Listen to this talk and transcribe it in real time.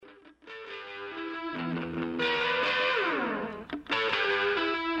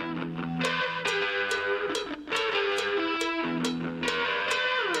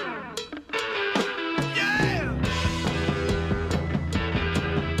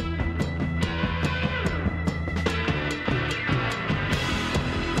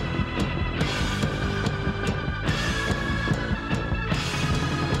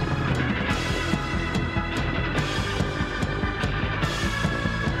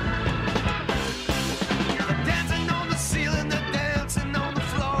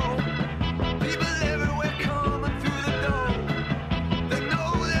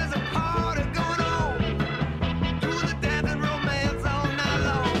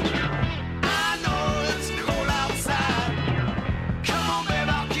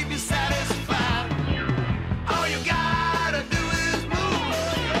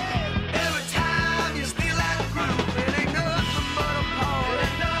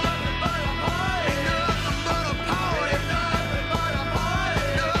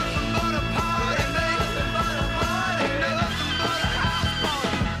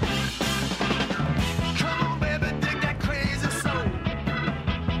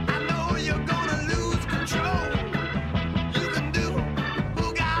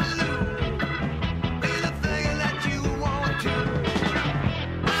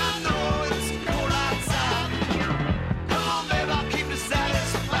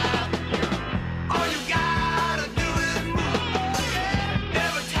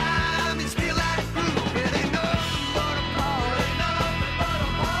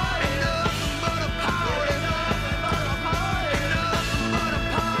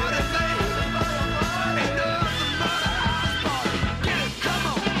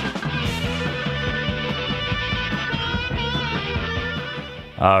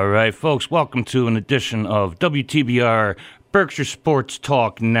All right, folks, welcome to an edition of WTBR Berkshire Sports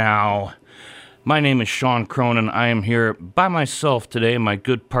Talk Now. My name is Sean Cronin. I am here by myself today. My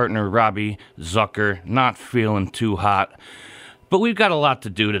good partner, Robbie Zucker, not feeling too hot. But we've got a lot to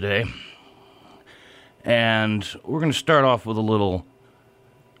do today. And we're going to start off with a little...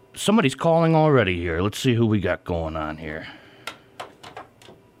 Somebody's calling already here. Let's see who we got going on here.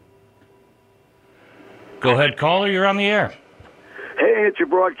 Go ahead, caller. You're on the air. Hey, it's your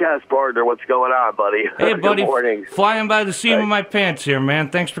broadcast partner. What's going on, buddy? Hey, buddy. Good morning. Flying by the seam of my pants here,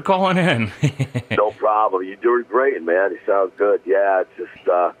 man. Thanks for calling in. No problem. You're doing great, man. You sound good. Yeah, it's just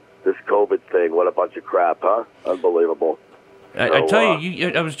this COVID thing. What a bunch of crap, huh? Unbelievable. I tell you,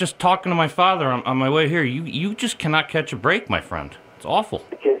 I was just talking to my father on my way here. You just cannot catch a break, my friend. It's awful.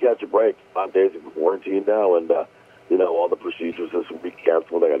 I can't catch a break. 5 days of quarantine now, and, all the procedures this week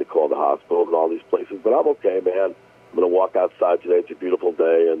canceled. I got to call the hospital and all these places. But I'm okay, man. I'm going to walk outside today. It's a beautiful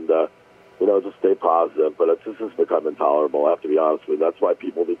day, and, just stay positive. But this has become intolerable, I have to be honest with you. That's why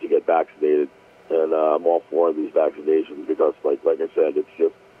people need to get vaccinated, and I'm all for these vaccinations because, like I said, it's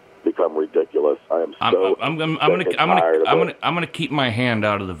just become ridiculous. I am so I'm gonna keep my hand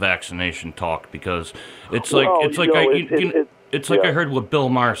out of the vaccination talk because it's like I heard what Bill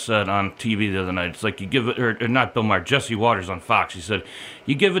Maher said on TV the other night. It's like you give it, or not Bill Maher, Jesse Waters on Fox. He said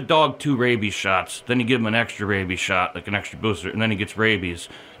you give a dog 2 rabies shots, then you give him an extra rabies shot, like an extra booster, and then he gets rabies.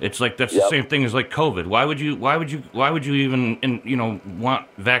 It's like that's the same thing as like COVID. Why would you even want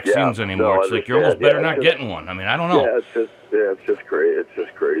vaccines anymore? It's like you're almost better not getting one. I mean, I don't know. Yeah, it's just crazy. It's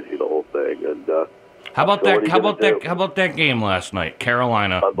just crazy, the whole thing. And how about that game last night?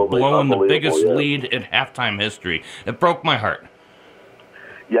 Carolina blowing the biggest lead in halftime history. It broke my heart.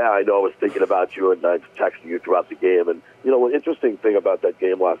 Yeah, I know. I was thinking about you, and I was texting you throughout the game. And one interesting thing about that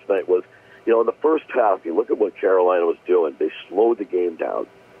game last night was, in the first half, you look at what Carolina was doing. They slowed the game down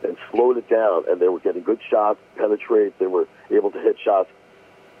and slowed it down, and they were getting good shots, penetrate. They were able to hit shots.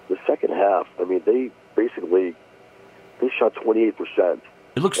 The second half, I mean, they shot 28%.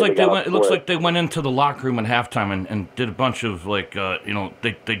 It looks like they went into the locker room at halftime and did a bunch of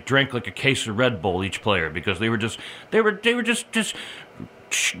they drank like a case of Red Bull each player because they were just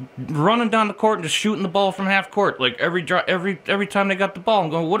running down the court and just shooting the ball from half court like every time they got the ball. I'm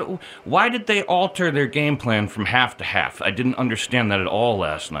going, why did they alter their game plan from half to half? I didn't understand that at all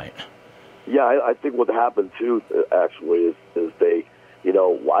last night. Yeah, I think what happened too actually is they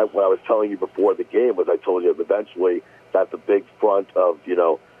what I was telling you before the game was I told you eventually that the big front of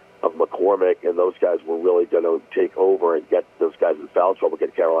McCormick and those guys were really going to take over and get those guys in foul trouble,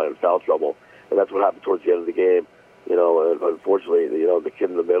 get Carolina in foul trouble, and that's what happened towards the end of the game. And unfortunately, the kid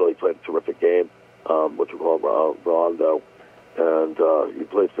in the middle, he played a terrific game, which we call Rondo, and he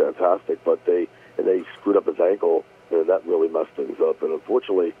played fantastic. But they screwed up his ankle, and that really messed things up. And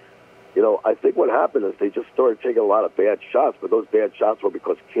unfortunately, I think what happened is they just started taking a lot of bad shots, but those bad shots were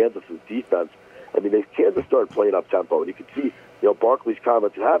because Kansas's defense. I mean, Kansas started playing up tempo, and you could see, Barkley's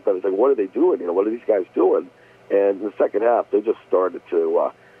comments at halftime. It's like, what are they doing? What are these guys doing? And in the second half, they just started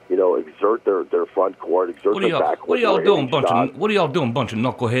to, exert their front court, exert their back court. What are y'all doing, bunch of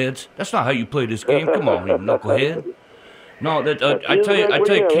knuckleheads? That's not how you play this game. Come on, you knucklehead. No, I tell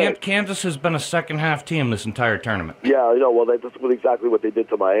you, Kansas has been a second half team this entire tournament. Yeah, well, that's exactly what they did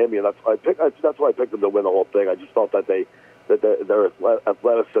to Miami, and that's why I picked them to win the whole thing. I just felt that their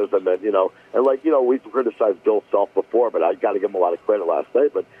athleticism and we've criticized Bill Self before, but I got to give him a lot of credit last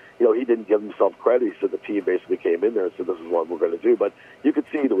night. But he didn't give himself credit. He said the team basically came in there and said this is what we're going to do. But you could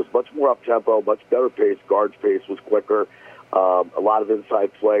see there was much more up tempo, much better pace. Guard's pace was quicker. A lot of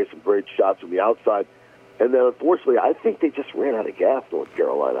inside play, some great shots from the outside. And then, unfortunately, I think they just ran out of gas, North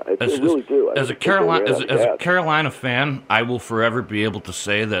Carolina. I really do. As a Carolina fan, I will forever be able to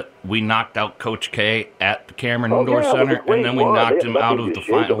say that we knocked out Coach K at the Cameron Indoor Center, and then we knocked him out of the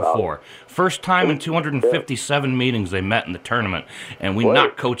Final Four. First time in 257 meetings they met in the tournament, and we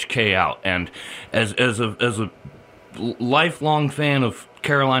knocked Coach K out. And as a lifelong fan of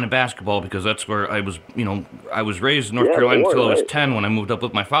Carolina basketball, because that's where I was raised in North Carolina until I was 10 when I moved up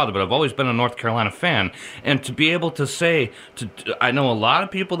with my father, but I've always been a North Carolina fan. And to be able to say, I know a lot of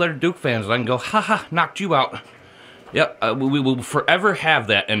people that are Duke fans, I can go, ha, knocked you out. Yep, we will forever have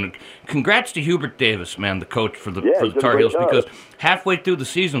that. And congrats to Hubert Davis, man, the coach for the Tar Heels, because halfway through the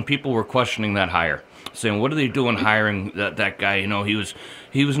season, people were questioning that hire, saying, what are they doing hiring that guy?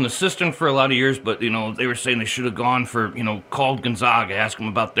 He was an assistant for a lot of years, but, they were saying they should have gone for, called Gonzaga, asked him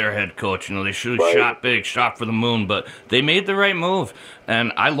about their head coach. They should have shot big, shot for the moon, but they made the right move.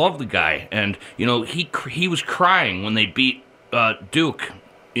 And I love the guy. And, he was crying when they beat Duke,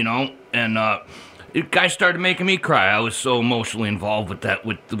 and The guy started making me cry. I was so emotionally involved with that,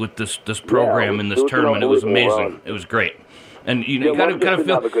 with this program and this tournament. It was amazing. It was great. And you got to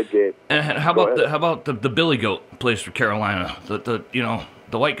feel. Have a good game. And how about the Billy Goat plays for Carolina?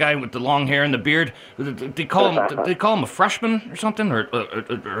 The white guy with the long hair and the beard. They call him a freshman or something,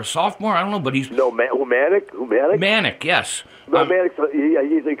 or a sophomore. I don't know, but he's Manic. Manic, yes. No, Manic's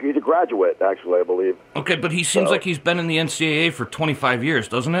he's a graduate, actually, I believe. Okay, but he seems like he's been in the NCAA for 25 years,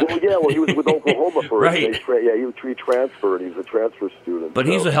 doesn't it? Well, yeah, he was with Oklahoma for right. He transferred. He was a transfer student. But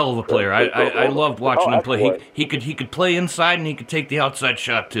he's a hell of a player. I loved watching him play. He could play inside and he could take the outside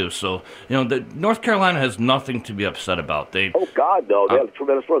shot too. So North Carolina has nothing to be upset about. Oh God, no! They had a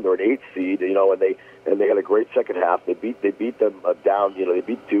tremendous run. They're an 8th seed, and they had a great second half. They beat them down. They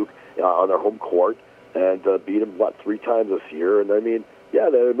beat Duke on their home court. And beat them, 3 times this year. And, they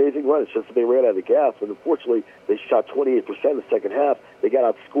had an amazing run. It's just that they ran out of gas. And, unfortunately, they shot 28% in the second half. They got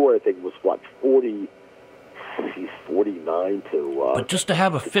outscored, I think it was, 49 to... but just to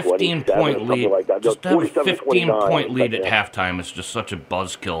have a 15-point lead, like just to have a 15-point lead at halftime is just such a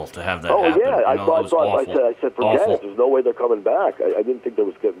buzzkill to have that happen. Yeah, I said, forget it. There's no way they're coming back. I didn't think there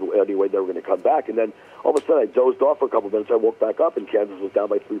was any way they were going to come back. And then, all of a sudden, I dozed off for a couple of minutes. I woke back up, and Kansas was down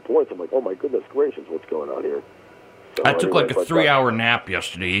by 3 points. I'm like, oh, my goodness gracious, what's going on here? So I took like a 3-hour nap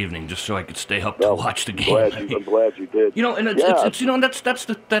yesterday evening just so I could stay up to watch the game. I'm glad you did. And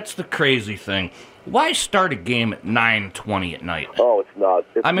that's the crazy thing. Why start a game at 9:20 at night? Oh, it's not.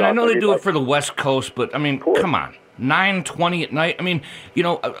 I know they do it for the West Coast, but come on, 9:20 at night.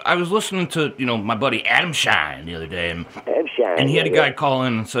 I was listening to my buddy Adam Shine the other day, and he had a guy call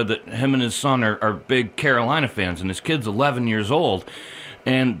in and said that him and his son are big Carolina fans, and his kid's 11 years old.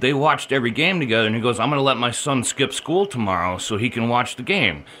 And they watched every game together, and he goes, I'm going to let my son skip school tomorrow so he can watch the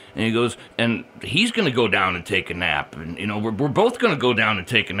game. And he goes, and he's going to go down and take a nap. And, we're both going to go down and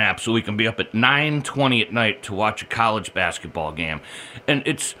take a nap so we can be up at 9:20 at night to watch a college basketball game. And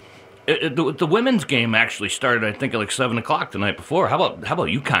the women's game actually started, I think, at like 7 o'clock the night before. How about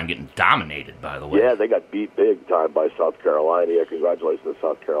UConn getting dominated, by the way? Yeah, they got beat big time by South Carolina. Yeah, congratulations to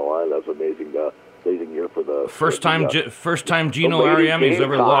South Carolina. That was amazing year for the first time Gino Ariemi's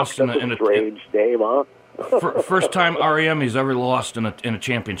ever lost in a strange name, huh? First time Ariemi's ever lost in a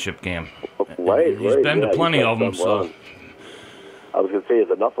championship game. Right, he's been to plenty of them. So I was going to say, there's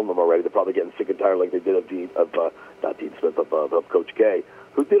enough of them already. They're probably getting sick and tired, like they did of not Dean Smith, of Coach K,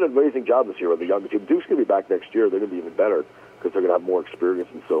 who did an amazing job this year with the younger team. Duke's going to be back next year. They're going to be even better because they're going to have more experience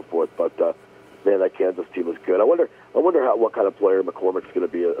and so forth. But man, that Kansas team is good. I wonder what kind of player McCormick's going to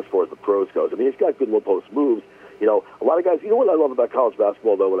be as far as the pros goes. He's got good low post moves. A lot of guys. What I love about college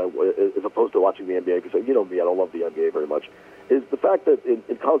basketball, though, as opposed to watching the NBA, because me, I don't love the NBA very much, is the fact that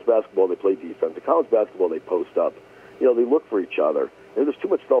in college basketball they play defense. In college basketball they post up. They look for each other. And there's too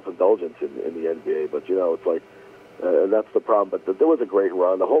much self-indulgence in the NBA. But it's like, and that's the problem. But there was a great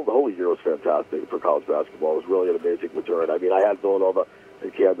run. The whole year was fantastic for college basketball. It was really an amazing return. I had Villanova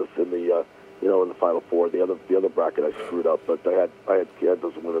and Kansas in the in the Final Four. The other bracket I screwed up, but I had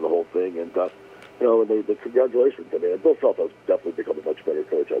Kansas winning the whole thing, and and congratulations. Bill Self has definitely become a much better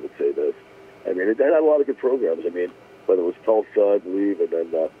coach. I would say this. They had a lot of good programs. Whether it was Tulsa, I believe, and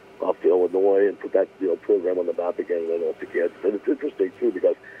then off to Illinois, and put that program on the map again, and then off to Kansas. And it's interesting too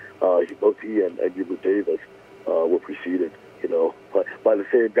because both he and Hubert Davis were preceded, by the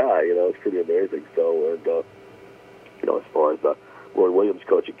same guy. It's pretty amazing. So, and as far as Roy Williams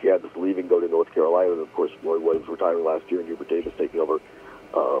coaching Kansas, leaving, go to North Carolina, and of course Roy Williams retiring last year, and Hubert Davis taking over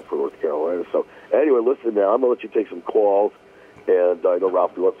for North Carolina. So anyway, listen, man, I'm gonna let you take some calls, and I know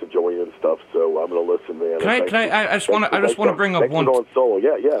Ralph wants to join you and stuff, so I'm gonna listen, man. I just want to bring up one. Solo.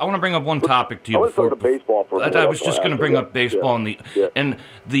 Yeah. I want to bring up one topic to you. I want to talk baseball for a minute. I was just going to bring up baseball and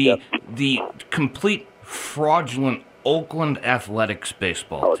the complete fraudulent Oakland Athletics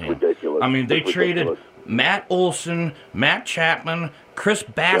baseball team. Ridiculous. They traded Matt Olson, Matt Chapman, Chris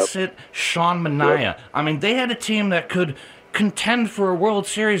Bassett, Sean Manaea. They had a team that could contend for a World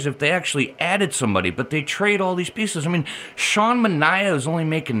Series if they actually added somebody, but they trade all these pieces. Sean Manaea is only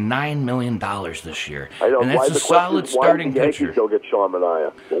making $9 million this year, and that's a solid starting pitcher. Why did the Yankees go get Sean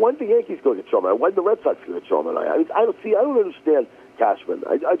Manaea? Why did the Yankees go get Sean Manaea? Why did the Red Sox go get Sean Manaea? I don't understand Cashman.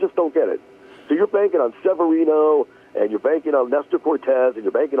 I just don't get it. So you're banking on Severino and you're banking on Nestor Cortez, and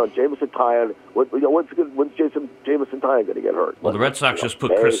you're banking on Jameson Taillon. When's Jameson Taillon going to get hurt? Well, the Red Sox just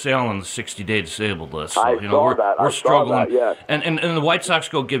put Chris Sale on the 60-day disabled list. So, we're struggling. That, yeah. And the White Sox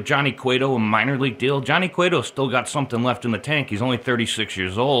go give Johnny Cueto a minor league deal. Johnny Cueto's still got something left in the tank. He's only 36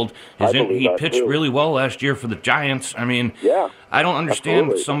 years old. He pitched really well last year for the Giants. I mean, I don't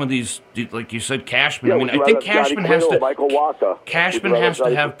understand some of these, like you said, Cashman. I think Cashman has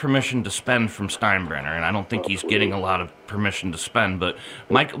to have permission to spend from Steinbrenner, and I don't think he's getting a lot of permission to spend. But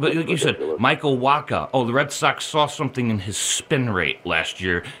like you said, Michael Wacha. Oh, the Red Sox saw something in his spin rate last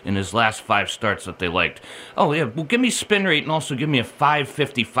year in his last 5 starts that they liked. Oh yeah, well give me spin rate and also give me a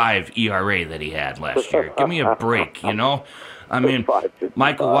 5.55 ERA that he had last year. Give me a break, you know. I mean,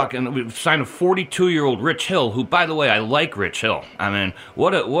 Michael Wacha, and we've signed a 42-year-old Rich Hill, who, by the way, I like Rich Hill. I mean,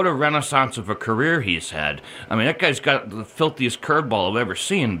 what a renaissance of a career he's had. I mean, that guy's got the filthiest curveball I've ever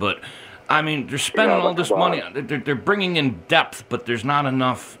seen. But I mean, they're spending all this money. They're bringing in depth, but there's not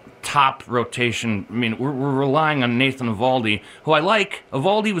enough top rotation. I mean, we're relying on Nathan Eovaldi, who I like.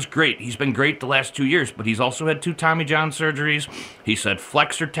 Eovaldi was great. He's been great the last 2 years, but he's also had 2 Tommy John surgeries. He's had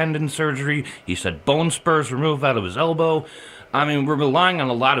flexor tendon surgery. He's had bone spurs removed out of his elbow. I mean, we're relying on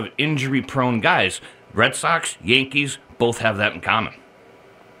a lot of injury-prone guys. Red Sox, Yankees, both have that in common.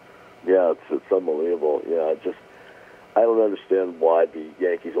 Yeah, it's unbelievable. Yeah, I don't understand why the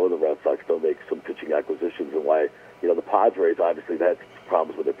Yankees or the Red Sox don't make some pitching acquisitions, and why, the Padres, obviously, they had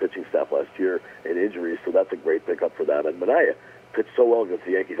problems with their pitching staff last year and injuries, so that's a great pickup for them. And Manaea pitched so well against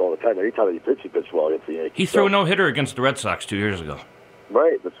the Yankees all the time. Anytime he pitched well against the Yankees. He threw a no-hitter against the Red Sox 2 years ago.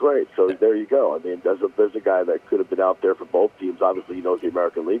 Right, that's right. So there you go. I mean, there's a guy that could have been out there for both teams. Obviously, he knows the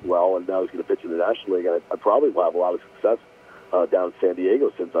American League well, and now he's going to pitch in the National League. And I probably will have a lot of success down in San Diego,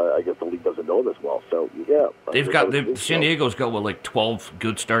 since I guess the league doesn't know this well. So yeah, San Diego's got 12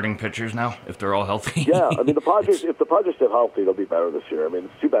 good starting pitchers now, if they're all healthy. Yeah, I mean, if the Padres stay healthy, they'll be better this year. I mean,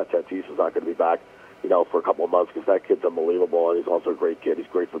 it's too bad Tatis is not going to be back, for a couple of months, because that kid's unbelievable, and he's also a great kid. He's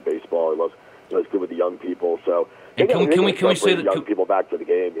great for baseball. He loves. He's good with the young people. So and can we say that young people back to the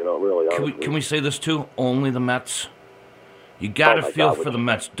game? Really. Can we say this too? Only the Mets. You got to feel for the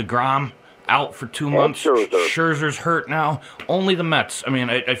Mets. DeGrom out for 2 months. Scherzer's hurt now. Only the Mets. I mean,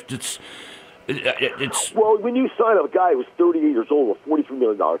 it's. Well, when you sign a guy who's 38 years old with a $43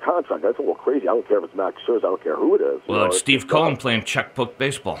 million contract, that's a little crazy. I don't care if it's Max Scherzer. I don't care who it is. Well, it's Steve Cohen playing checkbook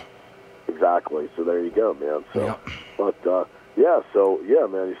baseball. Exactly. So there you go, man. So, but.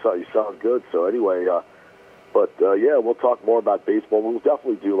 Man, you sound good. So anyway, we'll talk more about baseball. We'll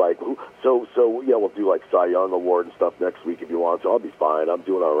definitely do we'll do like Cy Young Award and stuff next week if you want. So I'll be fine. I'm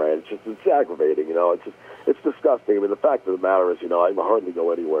doing all right. It's aggravating, it's disgusting. I mean, the fact of the matter is, I hardly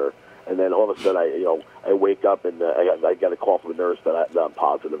go anywhere, and then all of a sudden I wake up and I get a call from a nurse that I'm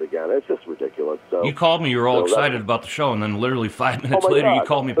positive again. It's just ridiculous. So you called me. You were all excited about the show, and then literally 5 minutes later, you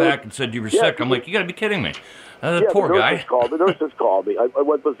called me back and said you were sick. I'm like, you got to be kidding me. Poor guy. The nurses called me. I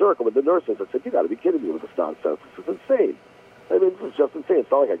went berserk with the nurses. I said, you got to be kidding me with this nonsense. This is insane. I mean, this is just insane. It's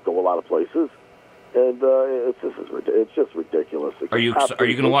not like I go a lot of places, and it's just ridiculous. Are you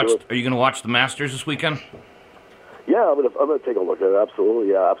going to watch the Masters this weekend? Yeah, I'm gonna take a look at it.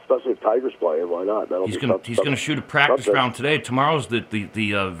 Absolutely, yeah. Especially if Tiger's playing, why not? He's gonna shoot a practice round today. Tomorrow's the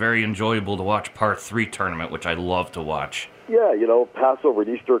very enjoyable to watch par 3 tournament, which I love to watch. Yeah, Passover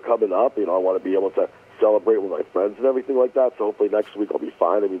and Easter coming up. I want to be able to celebrate with my friends and everything like that. So hopefully next week I'll be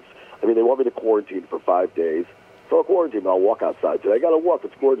fine. I mean, they want me to quarantine for 5 days. So I'll quarantine. I'll walk outside today. I got to walk.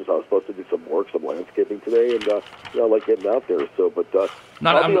 It's gorgeous. I was supposed to do some work, some landscaping today, and I like getting out there. So, but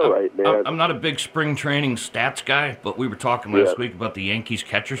I'm all right, man. I'm not a big spring training stats guy, but we were talking last week about the Yankees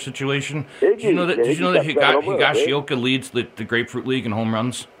catcher situation. Did you know that Higashioka leads the Grapefruit League in home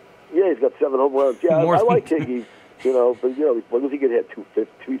runs? Yeah, he's got 7 home runs. Yeah, I like Higgy. But when was he going to hit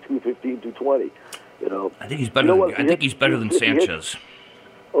 215, 220? I think he's better. I think he's better than Sanchez.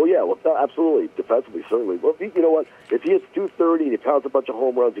 Oh yeah, well, absolutely, defensively, certainly. Well, you know what? If he hits 230 and he pounds a bunch of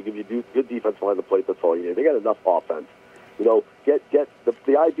home runs, he gives you good defense behind the plate. That's all you need. They got enough offense.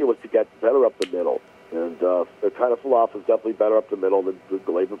 The idea was to get better up the middle, and the kind of Falaf is definitely better up the middle than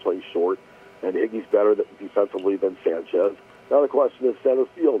Gleyber playing short, and Higgy's better defensively than Sanchez. Now the question is center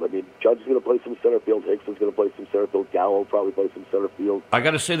field. I mean, Judge is going to play some center field. Hickson's going to play some center field. Gallo will probably play some center field. I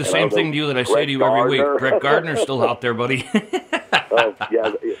got to say the same thing to you that I say to you every week. Brett Gardner's still out there, buddy. Oh,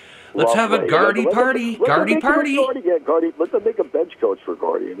 yeah. Let's have a Gardy party. Gardy party. Gardy. Let them make a bench coach for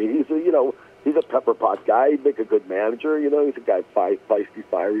Gardy. I mean, he's a pepper pot guy. He'd make a good manager. He's a guy, feisty,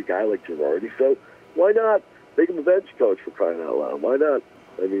 fiery guy like Girardi. So why not make him a bench coach, for crying out loud? Why not?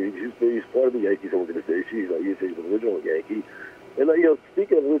 I mean, he's part of the Yankees organization. He's an original Yankee. And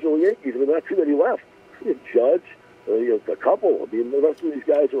speaking of original Yankees, not too many left. Judge, A couple. I mean, the rest of these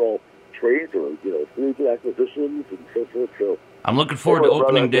guys are all trades or free agent acquisitions and so forth. So I'm looking forward to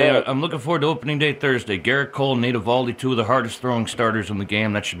opening day. I'm looking forward to opening day Thursday. Garrett Cole, Nate Eovaldi, two of the hardest throwing starters in the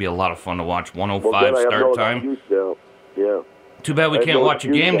game. That should be a lot of fun to watch. 105 start time. Yeah. Too bad we can't watch a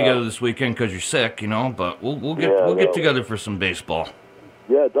game together this weekend because you're sick, But we'll get together for some baseball.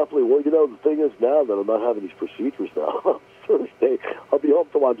 Yeah, definitely. Well, the thing is now that I'm not having these procedures now. Thursday, I'll be home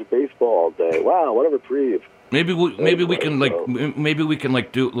to watch baseball all day. Wow, what a reprieve. Maybe we can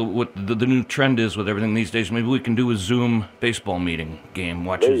do what the new trend is with everything these days. Maybe we can do a Zoom baseball meeting game.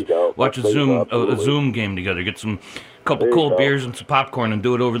 Watch a Zoom game together. Get some couple cold beers and some popcorn and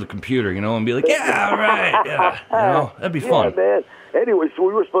do it over the computer, and be like, yeah, all right, yeah, that'd be fun. Yeah, man. Anyway, so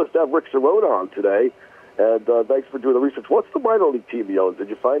we were supposed to have Rick Sirota on today, and thanks for doing the research. What's the minor league team he owns? Did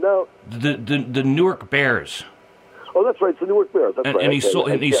you find out? The Newark Bears. Oh, that's right. It's the Newark Bears. That's right. And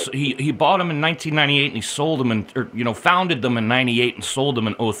he bought them in 1998, and he sold them founded them in '98 and sold them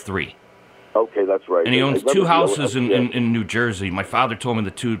in '03. Okay, that's right. And he owns two houses in New Jersey. My father told me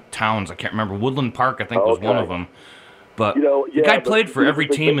the two towns. I can't remember. Woodland Park, I think, was one of them. But the guy played for every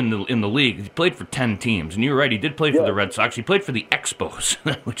team in the league. He played for 10 teams, and you're right. He did play for the Red Sox. He played for the Expos,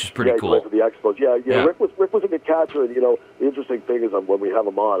 which is pretty cool. He played for the Expos. Yeah. Rick was a good catcher, and the interesting thing is when we have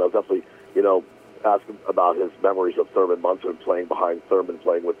him on, I'll definitely ask him about his memories of Thurman Munson playing behind Thurman,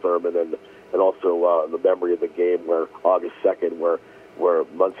 playing with Thurman, and also the memory of the game where August 2nd, where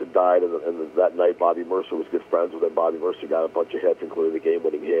Munson died, and that night Bobby Mercer was good friends with him. Bobby Mercer got a bunch of hits, including the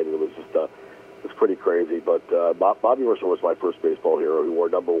game-winning hit, and it was just it's pretty crazy. But Bobby Mercer was my first baseball hero. He wore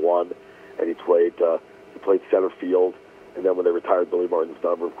number 1, and he played center field. And then when they retired Billy Martin's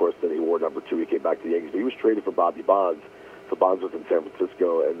number, of course, then he wore number 2. He came back to the Yankees. But he was traded for Bobby Bonds. So Bonds was in San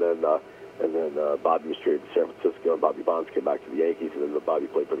Francisco, and then Bobby was traded to San Francisco, and Bobby Bonds came back to the Yankees, and then Bobby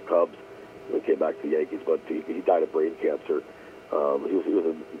played for the Cubs, and then came back to the Yankees. But he died of brain cancer. He was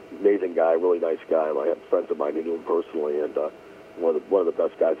an amazing guy, really nice guy. I have friends of mine who knew him personally, and one of the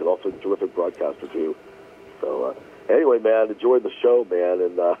best guys, and also a terrific broadcaster too. So anyway, man, enjoyed the show, man,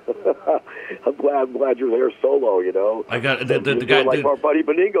 and I'm glad you're there solo. I got the guy like our buddy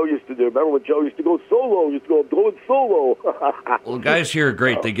Beningo used to do. Remember when Joe used to go solo? Used to go going solo. Well, the guys here are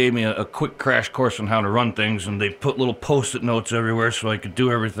great. They gave me a quick crash course on how to run things, and they put little Post-it notes everywhere so I could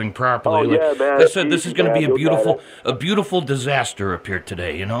do everything properly. Man. They said this is going to be a beautiful disaster up here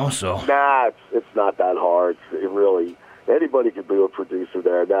today. So nah, it's not that hard. It really. Anybody can be a producer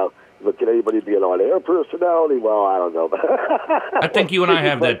there. Now, but can anybody be an on-air personality? Well, I don't know. I think you and I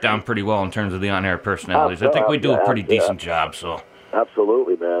have that down pretty well in terms of the on-air personalities. I think we do a pretty decent job. So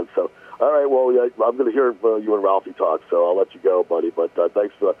absolutely, man. So, all right. Well, I'm going to hear you and Ralphie talk, so I'll let you go, buddy. But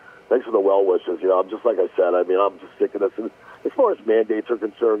thanks for the well wishes. I'm just like I said. I mean, I'm just sick of this. And as far as mandates are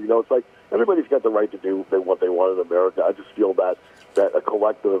concerned, it's like everybody's got the right to do what they want in America. I just feel that a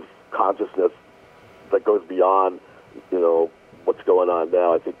collective consciousness that goes beyond what's going on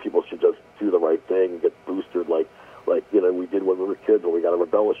now. I think people should just do the right thing and get boosted like we did when we were kids when we got a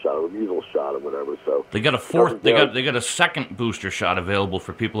rubella shot or a measles shot or whatever. So they got a fourth. They got a second booster shot available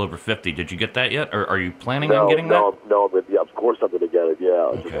for people over 50. Did you get that yet, or are you planning on getting that? No, but of course I'm going to get it.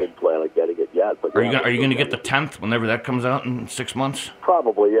 Yeah, I just didn't plan on getting it yet. But are you going to get the 10th whenever that comes out in 6 months?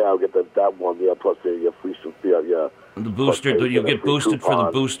 Probably, yeah. I'll get that one. Yeah, plus the free. Yeah. The booster, you get boosted for the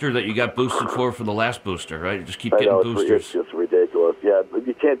booster that you got boosted for the last booster, right? You just keep getting boosters. It's just ridiculous. Yeah, but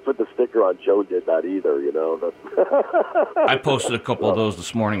you can't put the sticker on Joe did that either, I posted a couple of those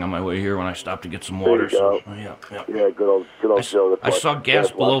this morning on my way here when I stopped to get some water. So, yeah, good old Joe. I saw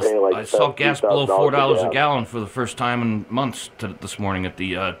gas below $4 a gallon for the first time in months this morning at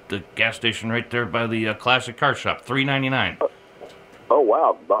the gas station right there by the Classic Car Shop, $3.99. Oh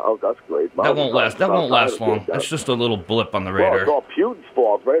wow! Oh, that's great. That won't last long. That's just a little blip on the radar. Well, it's all Putin's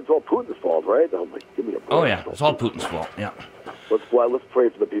fault, right? It's all Putin's fault, right? Oh, give me a break. Oh yeah, it's all Putin's fault. Yeah. Let's pray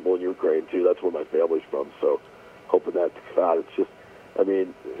for the people in Ukraine too. That's where my family's from. So, hoping that it's just. I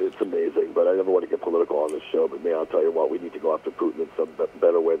mean, it's amazing, but I never want to get political on this show. But man, I'll tell you what, we need to go after Putin in some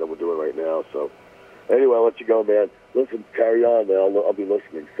better way than we're doing right now. So. Anyway, I'll let you go, man. Listen, carry on, man. I'll be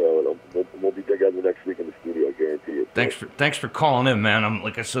listening. So we'll be together next week in the studio. I guarantee you. Thanks for calling in, man.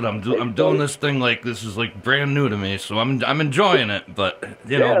 Like I said, I'm doing this thing like this is like brand new to me, so I'm enjoying it. But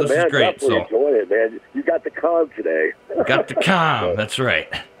this is great. So enjoy it, man. You got the calm today. Got the calm. That's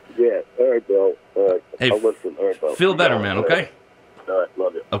right. Yeah. All right, Bill. All right. Hey, I'll listen. All right, Bill. Feel better, man. Okay. All right.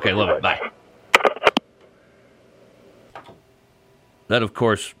 Love you. Okay. Love it. Bye. That, of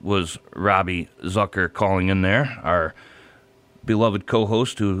course, was Robbie Zucker calling in there, our beloved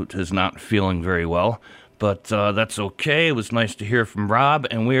co-host who is not feeling very well. But that's okay. It was nice to hear from Rob,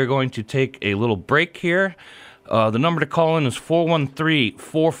 and we are going to take a little break here. The number to call in is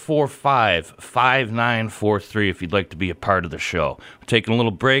 413-445-5943 if you'd like to be a part of the show. We're taking a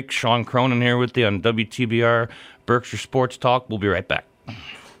little break. Sean Cronin here with you on WTBR Berkshire Sports Talk. We'll be right back.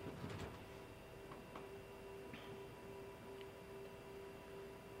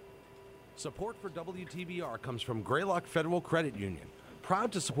 Support for WTBR comes from Greylock Federal Credit Union,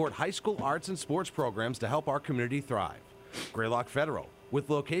 proud to support high school arts and sports programs to help our community thrive. Greylock Federal, with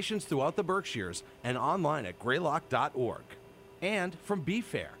locations throughout the Berkshires and online at greylock.org. And from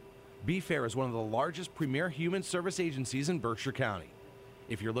BeFair. BeFair is one of the largest premier human service agencies in Berkshire County.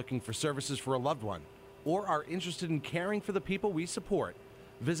 If you're looking for services for a loved one or are interested in caring for the people we support,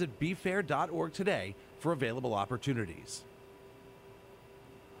 visit befair.org today for available opportunities.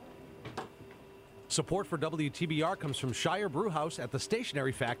 Support for WTBR comes from Shire Brewhouse at the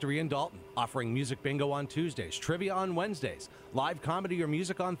Stationery Factory in Dalton, offering music bingo on Tuesdays, trivia on Wednesdays, live comedy or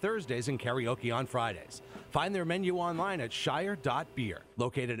music on Thursdays, and karaoke on Fridays. Find their menu online at shire.beer,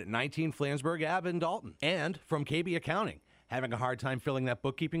 located at 19 Flansburgh Ave in Dalton. And from KB Accounting. Having a hard time filling that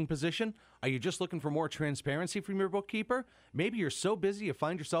bookkeeping position? Are you just looking for more transparency from your bookkeeper? Maybe you're so busy you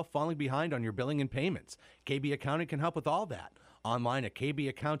find yourself falling behind on your billing and payments. KB Accounting can help with all that. Online at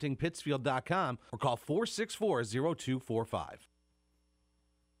kbaccountingpittsfield.com or call 464-0245.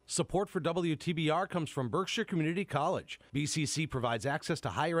 Support for WTBR comes from Berkshire Community College. BCC provides access to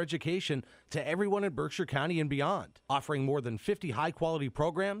higher education to everyone in Berkshire County and beyond, offering more than 50 high-quality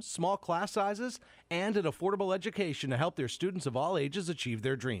programs, small class sizes, and an affordable education to help their students of all ages achieve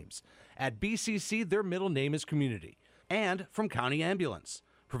their dreams. At BCC, their middle name is Community. And from County Ambulance,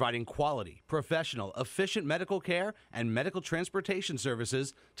 providing quality, professional, efficient medical care and medical transportation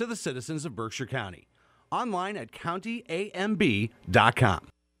services to the citizens of Berkshire County. Online at countyamb.com.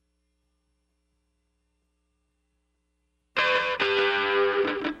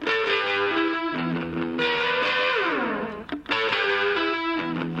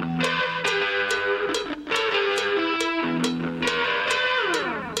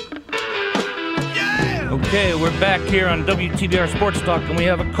 Okay, we're back here on WTBR Sports Talk, and we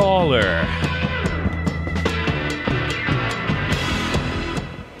have a caller.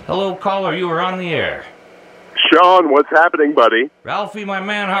 Hello, caller. You are on the air. Sean, what's happening, buddy? Ralphie, my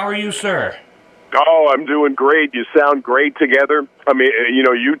man, how are you, sir? Oh, I'm doing great. You sound great together. I mean,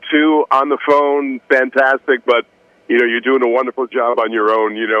 you two on the phone, fantastic, but, you're doing a wonderful job on your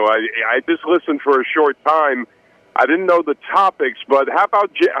own. I just listened for a short time. I didn't know the topics, but how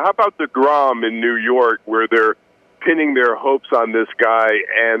about DeGrom in New York, where they're pinning their hopes on this guy,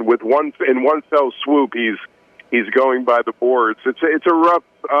 and in one fell swoop, he's going by the boards. It's a rough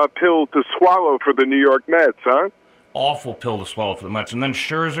pill to swallow for the New York Mets, huh? Awful pill to swallow for the Mets. And then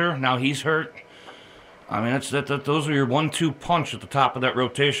Scherzer, now he's hurt. I mean, those are your 1-2 punch at the top of that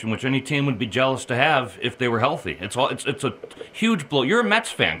rotation, which any team would be jealous to have if they were healthy. It's a huge blow. You're a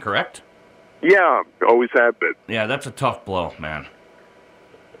Mets fan, correct? Yeah, always have been. Yeah, that's a tough blow, man.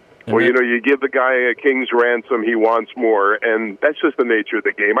 And well, you give the guy a king's ransom, he wants more, and that's just the nature of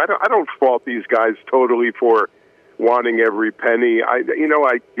the game. I don't fault these guys totally for wanting every penny. I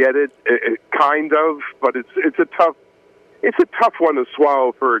get it, kind of, but it's a tough one to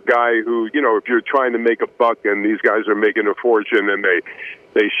swallow for a guy who, if you're trying to make a buck and these guys are making a fortune and they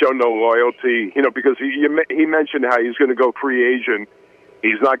show no loyalty, because he mentioned how he's going to go free agent.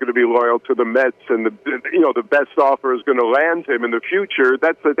 He's not going to be loyal to the Mets, and the best offer is going to land him in the future.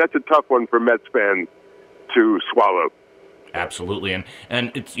 That's a tough one for Mets fans to swallow. Absolutely, and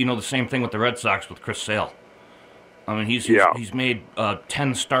it's the same thing with the Red Sox with Chris Sale. I mean, he's made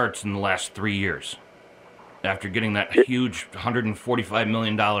 10 starts in the last 3 years after getting that huge $145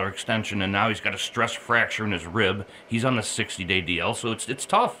 million extension, and now he's got a stress fracture in his rib. He's on the 60-day DL, so it's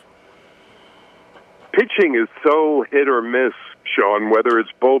tough. Pitching is so hit or miss, Sean, whether it's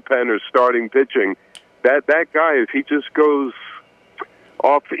bullpen or starting pitching. That guy, if he just goes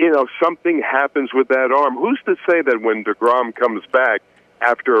off, something happens with that arm. Who's to say that when DeGrom comes back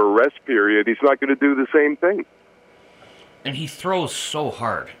after a rest period, he's not going to do the same thing? And he throws so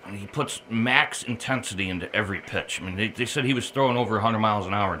hard. I mean, he puts max intensity into every pitch. I mean, they said he was throwing over 100 miles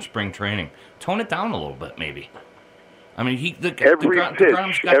an hour in spring training. Tone it down a little bit, maybe. I mean, he's got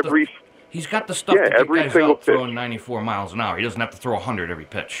the stuff to get guys out throwing 94 miles an hour. He doesn't have to throw 100 every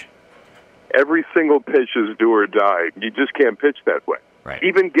pitch. Every single pitch is do or die. You just can't pitch that way. Right.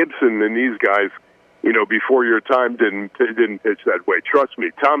 Even Gibson and these guys, before your time didn't pitch that way. Trust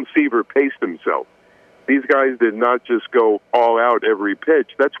me, Tom Seaver paced himself. These guys did not just go all out every pitch.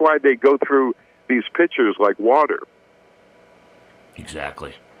 That's why they go through these pitchers like water.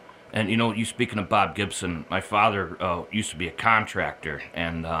 Exactly. And, you speaking of Bob Gibson, my father used to be a contractor,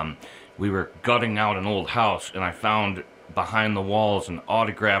 and we were gutting out an old house, and I found behind the walls an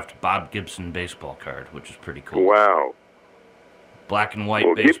autographed Bob Gibson baseball card, which is pretty cool. Wow. Black and white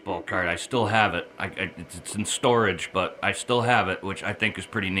baseball card. I still have it. It's in storage, but I still have it, which I think is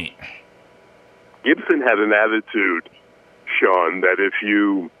pretty neat. Gibson had an attitude, Sean, that if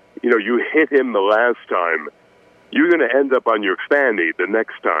you hit him the last time, you're going to end up on your fanny the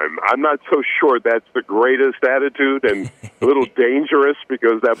next time. I'm not so sure that's the greatest attitude, and a little dangerous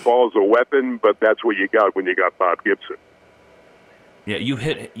because that ball's a weapon, but that's what you got when you got Bob Gibson. Yeah, you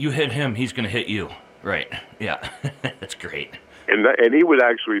hit him, he's going to hit you. Right. Yeah. That's great. And he would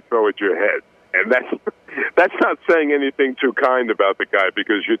actually throw at your head. And that's not saying anything too kind about the guy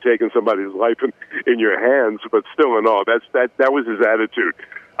because you're taking somebody's life in your hands, but still in all, that was his attitude.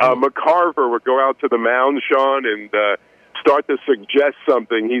 McCarver would go out to the mound, Sean, and start to suggest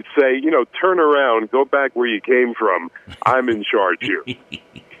something. He'd say, turn around, go back where you came from. I'm in charge here.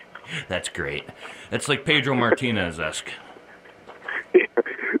 That's great. That's like Pedro Martinez-esque.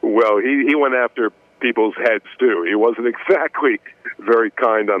 Well, he went after people's heads, too. He wasn't exactly very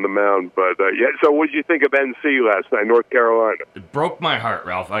kind on the mound. But, yeah. So what did you think of NC last night, North Carolina? It broke my heart,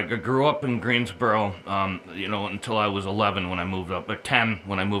 Ralph. I grew up in Greensboro, until I was 11 when I moved up, or 10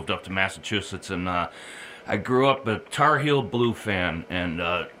 when I moved up to Massachusetts. And I grew up a Tar Heel Blue fan. And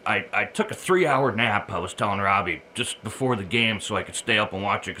I took a 3-hour nap, I was telling Robbie, just before the game so I could stay up and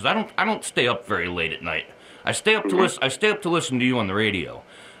watch it. Because I don't stay up very late at night. I stay up to listen to you on the radio.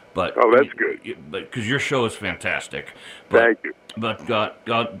 But that's good. Because your show is fantastic. Thank you. But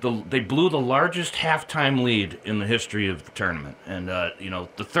they blew the largest halftime lead in the history of the tournament, and the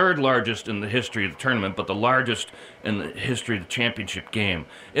third largest in the history of the tournament, but the largest in the history of the championship game.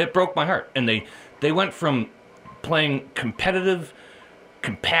 It broke my heart, and they went from playing competitive,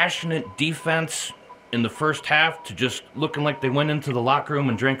 compassionate defense in the first half to just looking like they went into the locker room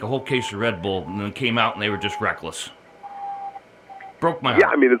and drank a whole case of Red Bull, and then came out and they were just reckless. Broke my heart. Yeah,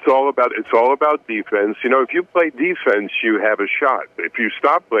 I mean, it's all about defense. If you play defense, you have a shot. If you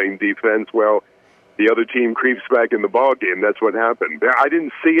stop playing defense, well, the other team creeps back in the ball game. That's what happened. I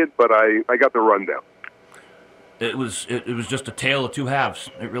didn't see it, but I got the rundown. It was just a tale of two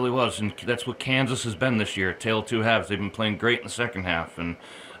halves. It really was, and that's what Kansas has been this year, a tale of two halves. They've been playing great in the second half, and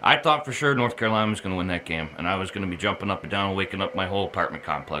I thought for sure North Carolina was going to win that game, and I was going to be jumping up and down and waking up my whole apartment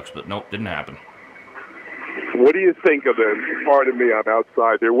complex, but nope, didn't happen. What do you think of pardon me, I'm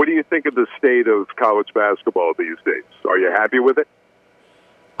outside there. What do you think of the state of college basketball these days? Are you happy with it?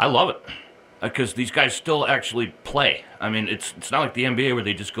 I love it. Because these guys still actually play. I mean, it's not like the NBA where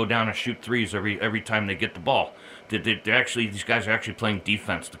they just go down and shoot threes every time they get the ball. These guys are actually playing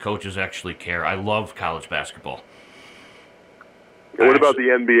defense. The coaches actually care. I love college basketball. What about the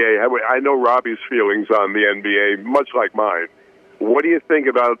NBA? I know Robbie's feelings on the NBA, much like mine. What do you think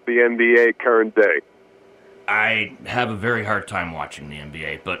about the NBA current day? I have a very hard time watching the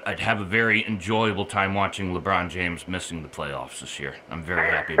NBA, but I'd have a very enjoyable time watching LeBron James missing the playoffs this year. I'm very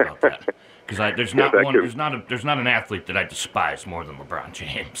happy about that because there's not an athlete that I despise more than LeBron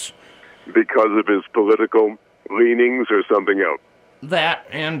James. Because of his political leanings or something else? That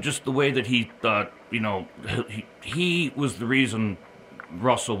and just the way that he was the reason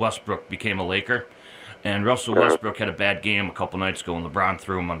Russell Westbrook became a Laker. And Russell Westbrook had a bad game a couple nights ago, and LeBron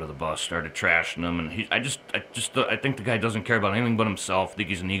threw him under the bus, started trashing him, and I think the guy doesn't care about anything but himself. I think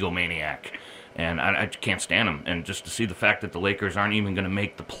he's an egomaniac, and I can't stand him. And just to see the fact that the Lakers aren't even going to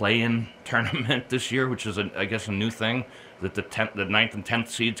make the play-in tournament this year, which is I guess a new thing, that the 9th and 10th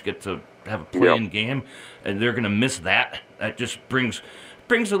seeds get to have a play-in game, and they're going to miss that. That just brings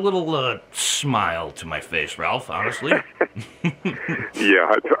a little smile to my face, Ralph, honestly.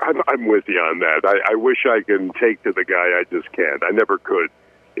 Yeah, I'm with you on that. I wish I could take to the guy. I just can't. I never could.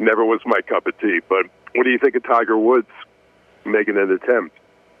 It never was my cup of tea. But what do you think of Tiger Woods making an attempt?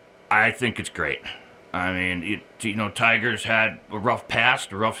 I think it's great. I mean, Tiger's had a rough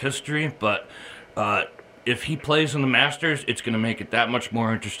past, a rough history, but if he plays in the Masters, it's going to make it that much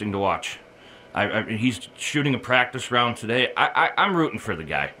more interesting to watch. He's shooting a practice round today. I'm rooting for the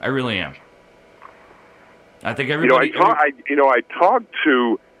guy. I really am. I think everybody. I talked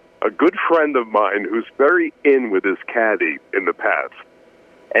to a good friend of mine who's very in with his caddy in the past,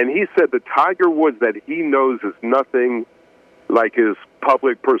 and he said the Tiger Woods that he knows is nothing like his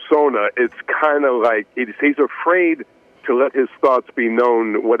public persona. It's kind of like he's afraid to let his thoughts be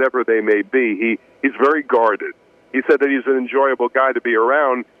known, whatever they may be. He's very guarded. He said that he's an enjoyable guy to be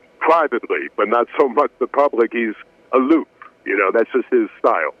around privately, but not so much the public. He's aloof. That's just his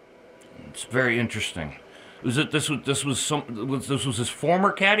style. It's very interesting. This was his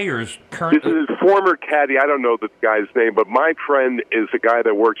former caddy or his current? This is his former caddy. I don't know the guy's name, but my friend is a guy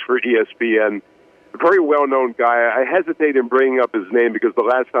that works for ESPN. A very well-known guy. I hesitate in bringing up his name because the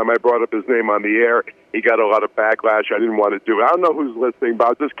last time I brought up his name on the air, he got a lot of backlash. I didn't want to do it. I don't know who's listening, but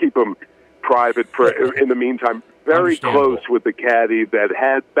I'll just keep him private in the meantime. Very close with the caddy that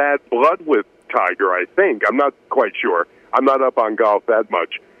had bad blood with Tiger, I think. I'm not quite sure. I'm not up on golf that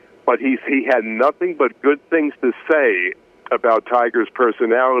much. But he had nothing but good things to say about Tiger's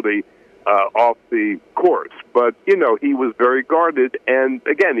personality off the course. But, he was very guarded. And,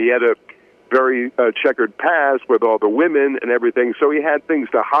 again, he had a very checkered past with all the women and everything, so he had things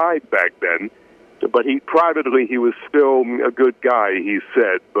to hide back then. But privately, he was still a good guy, he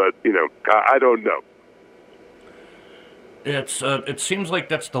said. But, I don't know. It seems like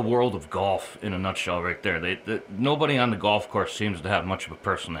that's the world of golf in a nutshell right there. Nobody on the golf course seems to have much of a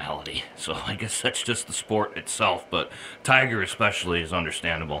personality. So I guess that's just the sport itself. But Tiger especially is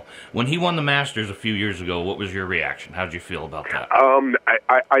understandable. When he won the Masters a few years ago, what was your reaction? How did you feel about that?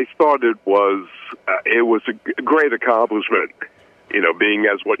 I thought it was a great accomplishment, being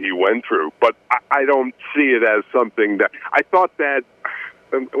as what he went through. But I don't see it as something that... I thought that...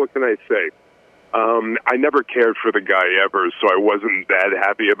 What can I say? I never cared for the guy ever, so I wasn't that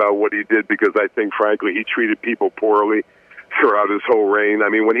happy about what he did because I think, frankly, he treated people poorly throughout his whole reign. I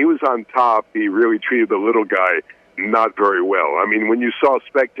mean, when he was on top, he really treated the little guy not very well. I mean, when you saw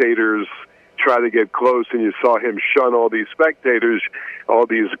spectators try to get close and you saw him shun all these spectators, all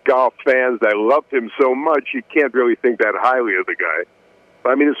these golf fans that loved him so much, you can't really think that highly of the guy.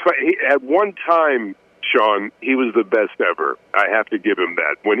 I mean, at one time, Sean, he was the best ever. I have to give him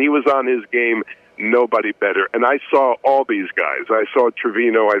that. When he was on his game, nobody better. And I saw all these guys. I saw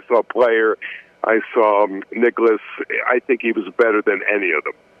Trevino. I saw Player. I saw Nicholas. I think he was better than any of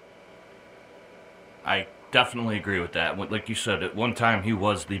them. I definitely agree with that. Like you said, at one time he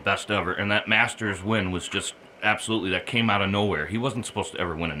was the best ever, and that Masters win was just absolutely, that came out of nowhere. He wasn't supposed to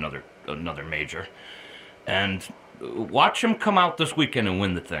ever win another major. And watch him come out this weekend and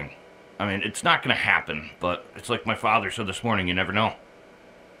win the thing. I mean, it's not going to happen, but it's like my father said this morning, you never know.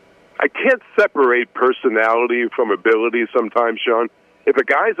 I can't separate personality from ability sometimes, Sean. If a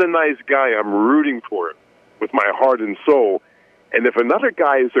guy's a nice guy, I'm rooting for him with my heart and soul. And if another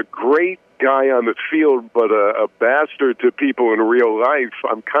guy is a great guy on the field but a bastard to people in real life,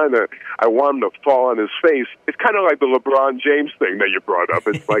 I want him to fall on his face. It's kind of like the LeBron James thing that you brought up.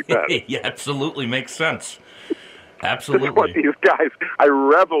 It's like that. Yeah, absolutely makes sense. Absolutely. That's what these guys, I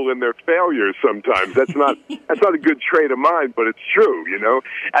revel in their failures sometimes. That's not a good trait of mine, but it's true,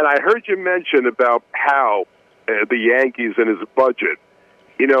 And I heard you mention about how the Yankees and his budget,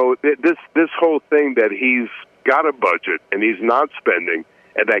 this whole thing that he's got a budget and he's not spending,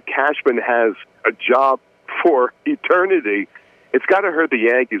 and that Cashman has a job for eternity, it's got to hurt the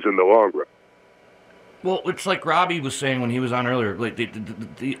Yankees in the long run. Well, it's like Robbie was saying when he was on earlier. Like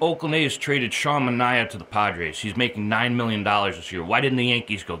the Oakland A's traded Sean Manaea to the Padres. He's making $9 million this year. Why didn't the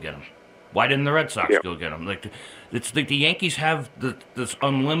Yankees go get him? Why didn't the Red Sox go get him? It's like the Yankees have this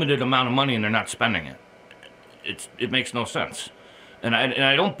unlimited amount of money and they're not spending it. It makes no sense. And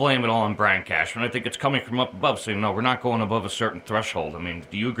I don't blame it all on Brian Cashman. I think it's coming from up above, saying no, we're not going above a certain threshold. I mean,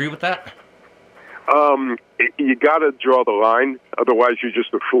 do you agree with that? You got to draw the line, otherwise you're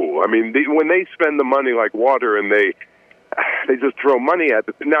just a fool. I mean, when they spend the money like water and they just throw money at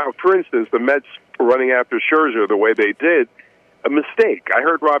it. Now, for instance, the Mets running after Scherzer the way they did, a mistake. I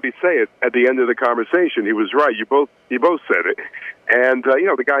heard Robbie say it at the end of the conversation. He was right. You both said it. And,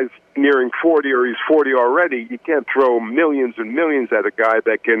 the guy's nearing 40 or he's 40 already. You can't throw millions and millions at a guy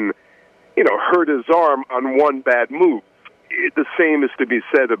that can, hurt his arm on one bad move. The same is to be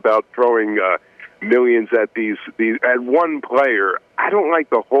said about throwing millions at at one player. I don't like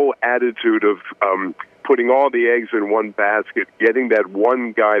the whole attitude of putting all the eggs in one basket, getting that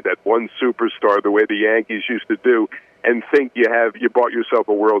one guy, that one superstar, the way the Yankees used to do, and think you bought yourself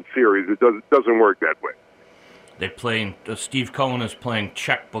a World Series. It doesn't work that way. Steve Cohen is playing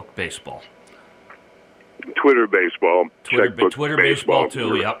checkbook baseball. Twitter baseball. Twitter baseball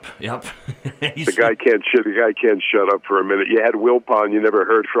too. Yep. The guy can't shut up for a minute. You had Wilpon, you never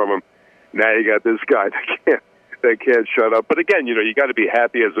heard from him. Now you got this guy that can't shut up. But again, you got to be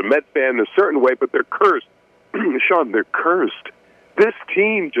happy as a Met fan in a certain way, but they're cursed. Sean, they're cursed. This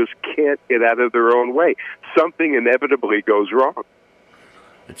team just can't get out of their own way. Something inevitably goes wrong.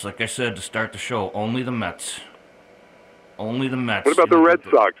 It's like I said to start the show, only the Mets. Only the Mets. What about the Red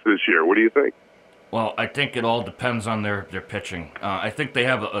Sox this year? What do you think? Well, I think it all depends on their pitching. I think they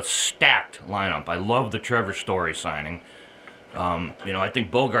have a stacked lineup. I love the Trevor Story signing. I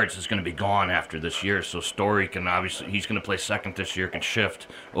think Bogaerts is going to be gone after this year, so Story can he's going to play second this year, can shift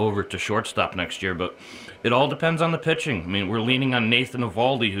over to shortstop next year, but it all depends on the pitching. I mean, we're leaning on Nathan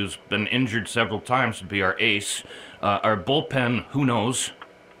Eovaldi, who's been injured several times, to be our ace. Our bullpen, who knows?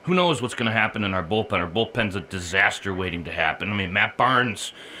 Who knows what's going to happen in our bullpen? Our bullpen's a disaster waiting to happen. I mean, Matt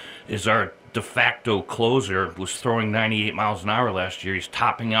Barnes is our de facto closer, was throwing 98 miles an hour last year. He's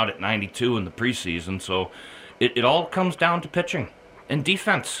topping out at 92 in the preseason, so it all comes down to pitching and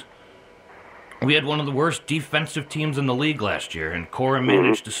defense. We had one of the worst defensive teams in the league last year, and Cora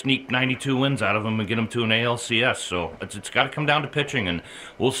managed to sneak 92 wins out of them and get them to an ALCS. So it's got to come down to pitching, and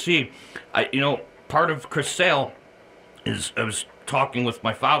we'll see. Part of Chris Sale is, I was talking with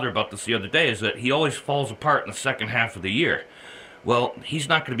my father about this the other day, is that he always falls apart in the second half of the year. Well, he's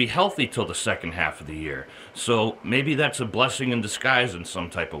not going to be healthy till the second half of the year. So maybe that's a blessing in disguise in some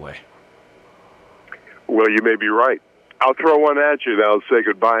type of way. Well, you may be right. I'll throw one at you, then I'll say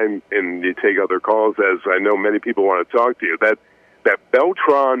goodbye, and you take other calls, as I know many people want to talk to you. That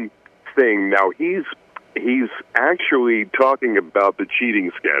Beltran thing, now he's actually talking about the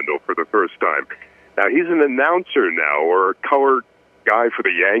cheating scandal for the first time. Now, he's an announcer now, or a color guy for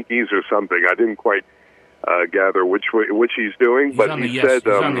the Yankees or something. I didn't quite gather which he's doing. He's on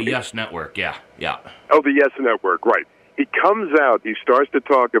the Yes Network, yeah. Oh, the Yes Network, right. He comes out, he starts to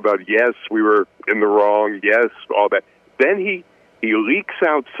talk about, yes, we were in the wrong, yes, all that. Then he leaks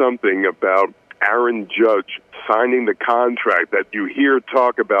out something about Aaron Judge signing the contract that you hear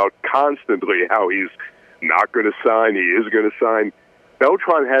talk about constantly, how he's not going to sign, he is going to sign.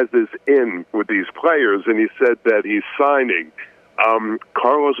 Beltran has this in with these players, and he said that he's signing.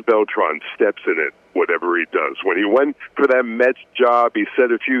 Carlos Beltran steps in it, whatever he does. When he went for that Mets job, he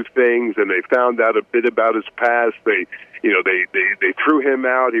said a few things, and they found out a bit about his past. They threw him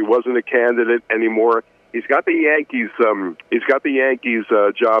out. He wasn't a candidate anymore. He's got the Yankees.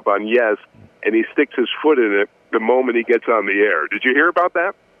 Job on Yes, and he sticks his foot in it the moment he gets on the air. Did you hear about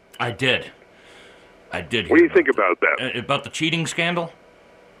that? I did. What do you think about that? About the cheating scandal?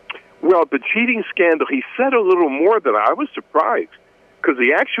 Well, the cheating scandal, he said a little more than I was surprised, because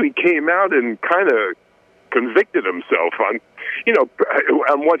he actually came out and kind of convicted himself on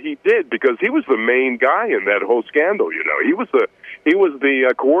what he did, because he was the main guy in that whole scandal. He was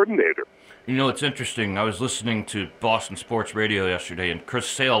the coordinator. It's interesting. I was listening to Boston Sports Radio yesterday, and Chris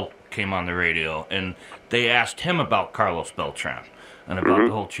Sale came on the radio, and they asked him about Carlos Beltran and about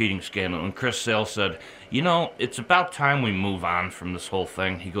the whole cheating scandal. And Chris Sale said, it's about time we move on from this whole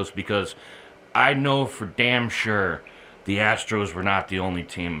thing. He goes, because I know for damn sure the Astros were not the only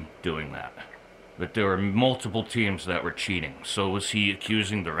team doing that. But there were multiple teams that were cheating. So was he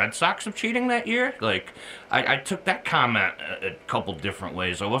accusing the Red Sox of cheating that year? I took that comment a couple different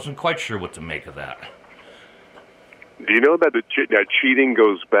ways. I wasn't quite sure what to make of that. Do you know that that cheating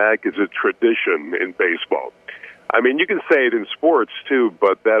goes back as a tradition in baseball? I mean, you can say it in sports, too,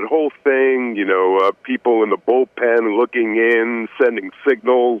 but that whole thing, people in the bullpen looking in, sending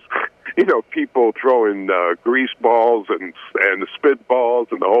signals, people throwing grease balls and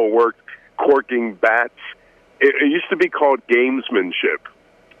spitballs and the whole works, corking bats. It used to be called gamesmanship.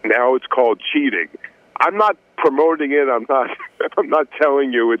 Now it's called cheating. I'm not promoting it. I'm not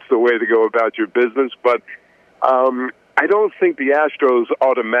telling you it's the way to go about your business, but I don't think the Astros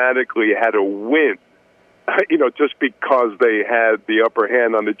automatically had a win, just because they had the upper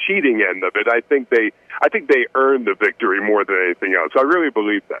hand on the cheating end of it. I think they earned the victory more than anything else. I really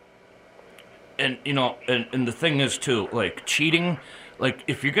believe that. And and the thing is too, cheating,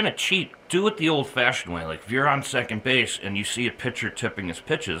 if you're gonna cheat, do it the old-fashioned way. If you're on second base and you see a pitcher tipping his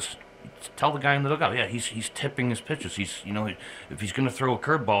pitches, tell the guy in the dugout, yeah, he's tipping his pitches. He's if he's gonna throw a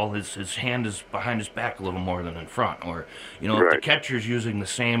curveball, his hand is behind his back a little more than in front. Or right. If the catcher's using the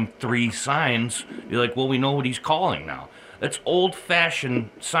same 3 signs, you're like, well, we know what he's calling now. That's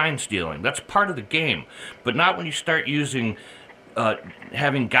old-fashioned sign stealing. That's part of the game, but not when you start using.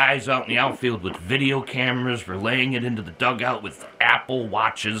 Having guys out in the outfield with video cameras, relaying it into the dugout with Apple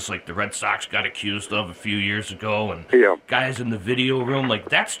Watches, like the Red Sox got accused of a few years ago, and guys in the video room,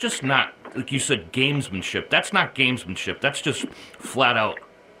 that's just not, like you said, gamesmanship. That's not gamesmanship. That's just flat out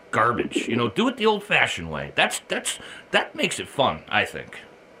garbage. Do it the old-fashioned way. That makes it fun, I think.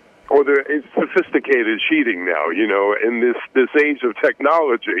 Or it's sophisticated cheating now. In this age of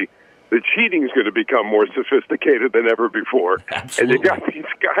technology, the cheating is going to become more sophisticated than ever before. Absolutely. And you got these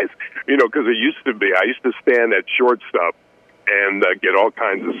guys, because it used to be, I used to stand at shortstop and get all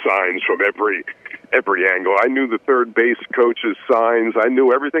kinds of signs from every angle. I knew the third base coach's signs. I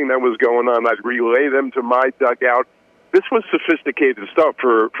knew everything that was going on. I'd relay them to my dugout. this was sophisticated stuff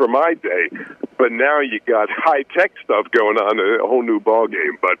for my day, but now you got high-tech stuff going on, a whole new ball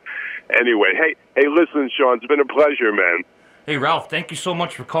game. But anyway, hey, listen, Sean, it's been a pleasure, man. Hey, Ralph, thank you so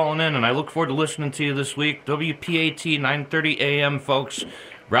much for calling in, and I look forward to listening to you this week. WPAT 9:30 a.m., folks.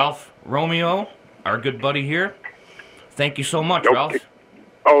 Ralph Romeo, our good buddy here. Thank you so much, Ralph.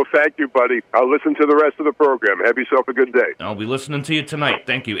 Oh, thank you, buddy. I'll listen to the rest of the program. Have yourself a good day. I'll be listening to you tonight.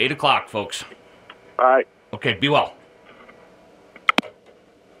 Thank you. 8 o'clock, folks. All right. Okay, be well.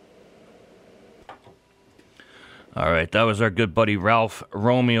 All right, that was our good buddy Ralph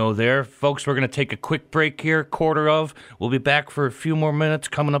Romeo there. Folks, we're going to take a quick break here, quarter of. We'll be back for a few more minutes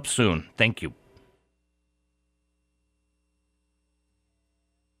coming up soon. Thank you.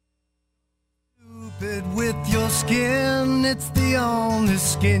 Stupid with your skin, it's the only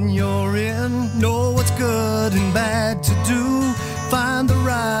skin you're in. Know what's good and bad to do. Find the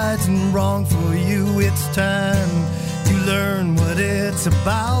right and wrong for you. It's time you learn what it's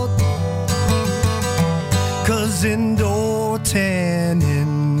about. 'Cause indoor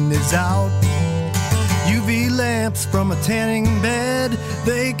tanning is out. UV lamps from a tanning bed,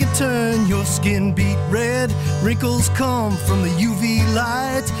 they can turn your skin beet red. Wrinkles come from the UV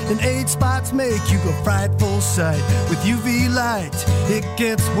light, and age spots make you a frightful sight. With UV light, it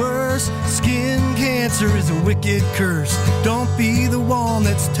gets worse. Skin cancer is a wicked curse. Don't be the one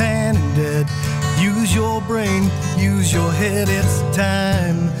that's tan and dead. Use your brain, use your head. It's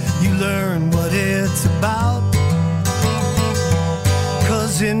time you learn what it's about.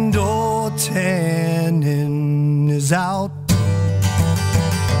 'Cause indoor tanning is out.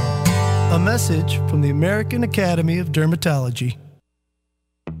 A message from the American Academy of Dermatology.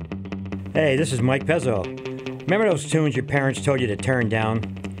 Hey, this is Mike Pezzo. Remember those tunes your parents told you to turn down?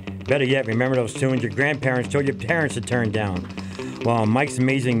 Better yet, remember those tunes your grandparents told your parents to turn down? Well, on Mike's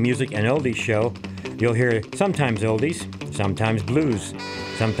Amazing Music and Oldies show, you'll hear sometimes oldies, sometimes blues,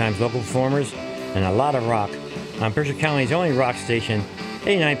 sometimes local performers, and a lot of rock. On Berkshire County's only rock station,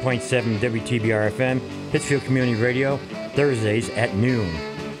 89.7 WTBR FM, Pittsfield Community Radio, Thursdays at noon.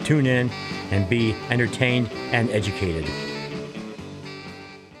 Tune in and be entertained and educated.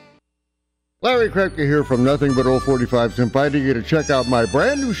 Larry Krepke here from Nothing But Old 45's inviting you to check out my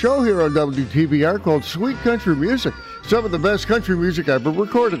brand new show here on WTBR called Sweet Country Music. Some of the best country music ever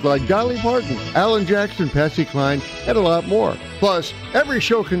recorded, like Dolly Parton, Alan Jackson, Patsy Cline, and a lot more. Plus, every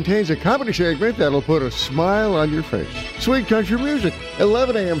show contains a comedy segment that'll put a smile on your face. Sweet Country Music,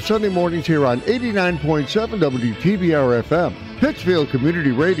 11 a.m. Sunday mornings here on 89.7 WTBR FM, Pittsfield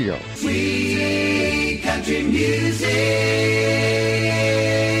Community Radio. Sweet Country Music.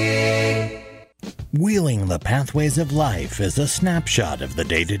 Wheeling the Pathways of Life is a snapshot of the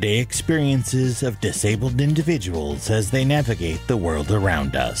day-to-day experiences of disabled individuals as they navigate the world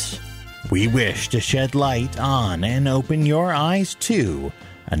around us. We wish to shed light on and open your eyes to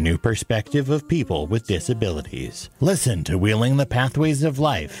a new perspective of people with disabilities. Listen to Wheeling the Pathways of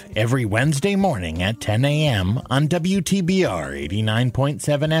Life every Wednesday morning at 10 a.m. on WTBR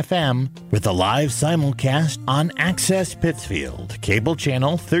 89.7 FM with a live simulcast on Access Pittsfield, cable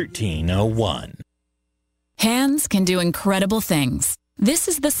channel 1301. Hands can do incredible things. This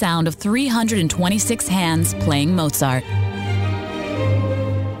is the sound of 326 hands playing Mozart.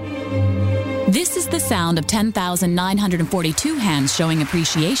 This is the sound of 10,942 hands showing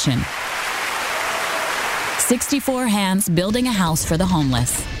appreciation. 64 hands building a house for the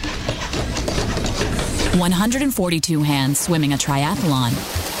homeless. 142 hands swimming a triathlon.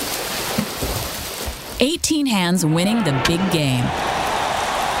 18 hands winning the big game.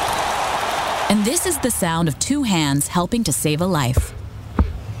 And this is the sound of 2 hands helping to save a life.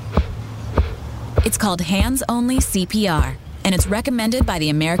 It's called Hands Only CPR, and it's recommended by the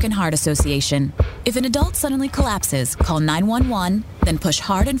American Heart Association. If an adult suddenly collapses, call 911, then push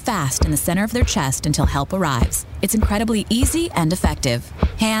hard and fast in the center of their chest until help arrives. It's incredibly easy and effective.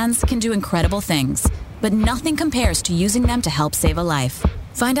 Hands can do incredible things, but nothing compares to using them to help save a life.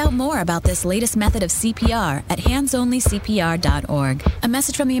 Find out more about this latest method of CPR at handsonlycpr.org. A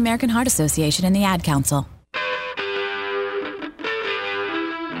message from the American Heart Association and the Ad Council.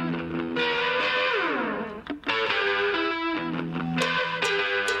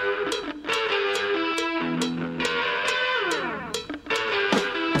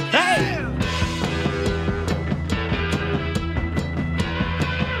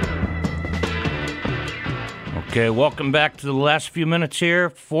 Okay, welcome back to the last few minutes here.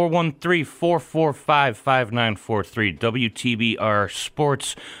 413-445-5943. WTBR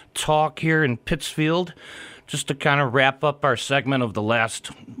Sports Talk here in Pittsfield. Just to kind of wrap up our segment of the last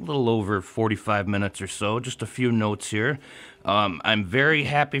little over 45 minutes or so, just a few notes here. I'm very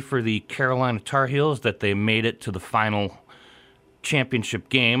happy for the Carolina Tar Heels that they made it to the final championship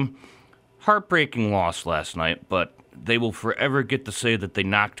game. Heartbreaking loss last night, but they will forever get to say that they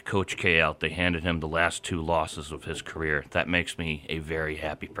knocked Coach K out. They handed him the last 2 losses of his career. That makes me a very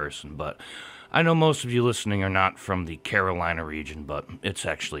happy person, but I know most of you listening are not from the Carolina region, but it's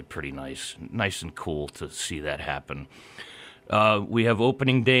actually pretty nice and cool to see that happen. We have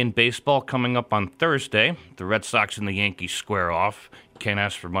opening day in baseball coming up on Thursday. The Red Sox and the Yankees square off. Can't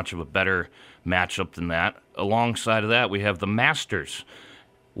ask for much of a better matchup than that. Alongside of that, we have the Masters.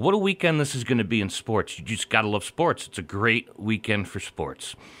 What a weekend this is going to be in sports. You just got to love sports. It's a great weekend for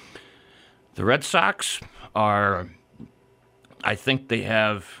sports. The Red Sox I think they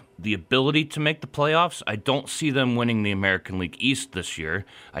have the ability to make the playoffs. I don't see them winning the American League East this year.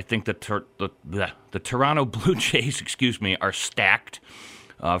 I think that the Toronto Blue Jays, are stacked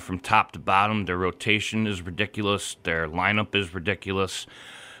from top to bottom. Their rotation is ridiculous. Their lineup is ridiculous.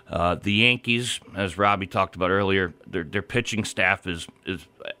 The Yankees, as Robbie talked about earlier, their pitching staff is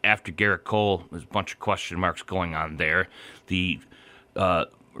after Garrett Cole. There's a bunch of question marks going on there. The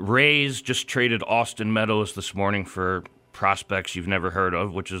Rays just traded Austin Meadows this morning for prospects you've never heard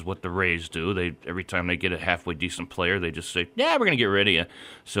of, which is what the Rays do. Every time they get a halfway decent player, they just say, "Yeah, we're going to get rid of you."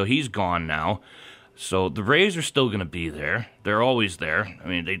 So he's gone now. So the Rays are still going to be there. They're always there. I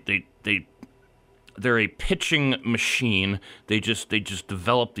mean, they're a pitching machine. They just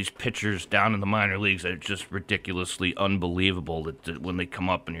develop these pitchers down in the minor leagues that are just ridiculously unbelievable that when they come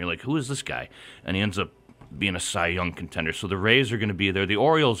up and you're like, who is this guy? And he ends up being a Cy Young contender. So the Rays are going to be there. The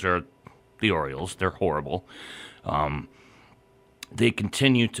Orioles are the Orioles. They're horrible. They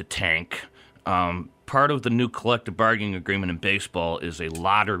continue to tank. Part of the new collective bargaining agreement in baseball is a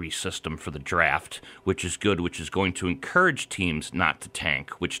lottery system for the draft, which is good, which is going to encourage teams not to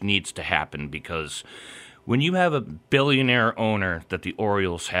tank, which needs to happen because when you have a billionaire owner that the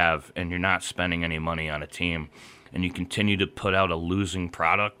Orioles have and you're not spending any money on a team and you continue to put out a losing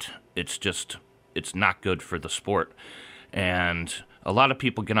product, it's not good for the sport. And a lot of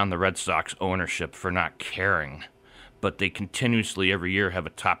people get on the Red Sox ownership for not caring, but they continuously every year have a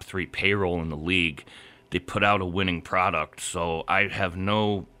top 3 payroll in the league. They put out a winning product, so I have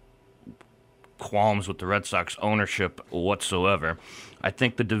no qualms with the Red Sox ownership whatsoever. I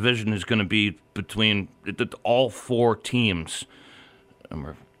think the division is going to be between all 4 teams. And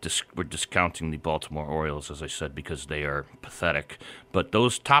we're discounting the Baltimore Orioles, as I said, because they are pathetic. But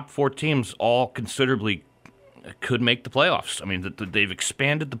those top 4 teams all considerably could make the playoffs. I mean, they've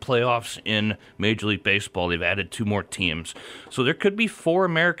expanded the playoffs in Major League Baseball. They've added 2 more teams. So there could be 4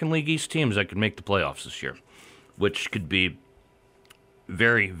 American League East teams that could make the playoffs this year, which could be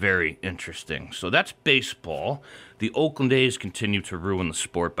very, very interesting. So that's baseball. The Oakland A's continue to ruin the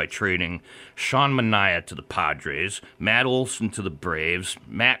sport by trading Sean Manaea to the Padres, Matt Olson to the Braves,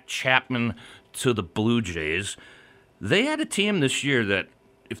 Matt Chapman to the Blue Jays. They had a team this year that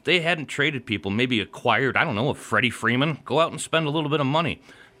if they hadn't traded people, maybe acquired, a Freddie Freeman, go out and spend a little bit of money,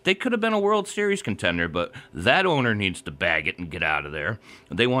 they could have been a World Series contender, but that owner needs to bag it and get out of there.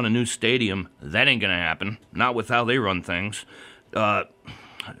 They want a new stadium. That ain't going to happen, not with how they run things.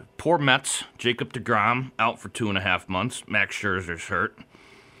 Poor Mets, Jacob deGrom, out for 2.5 months. Max Scherzer's hurt.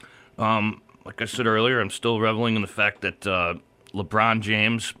 Like I said earlier, I'm still reveling in the fact that LeBron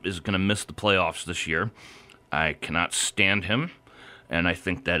James is going to miss the playoffs this year. I cannot stand him. And I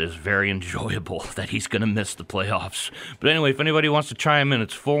think that is very enjoyable that he's going to miss the playoffs. But anyway, if anybody wants to chime in,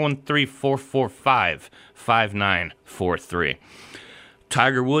 it's 413-445-5943.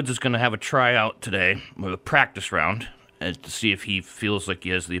 Tiger Woods is going to have a tryout today with a practice round to see if he feels like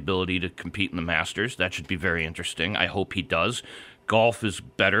he has the ability to compete in the Masters. That should be very interesting. I hope he does. Golf is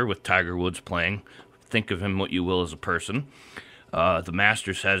better with Tiger Woods playing. Think of him what you will as a person. The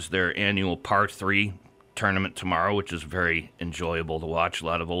Masters has their annual par 3 tournament tomorrow, which is very enjoyable to watch. A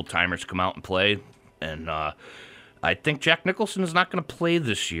lot of old-timers come out and play, and I think Jack Nicholson is not going to play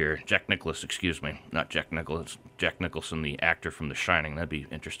this year. Jack Nicklaus, not Jack Nicklaus. Jack Nicholson, the actor from The Shining. That'd be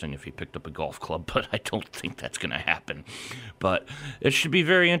interesting if he picked up a golf club, but I don't think that's going to happen. But it should be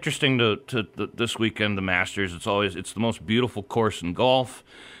very interesting to this weekend, the Masters. It's the most beautiful course in golf,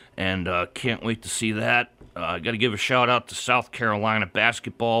 and can't wait to see that. I got to give a shout-out to South Carolina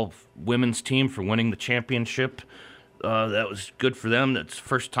basketball women's team for winning the championship. That was good for them. That's the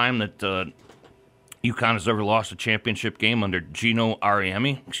first time that UConn has ever lost a championship game under Gino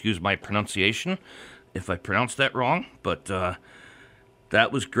Auriemma. Excuse my pronunciation if I pronounced that wrong, but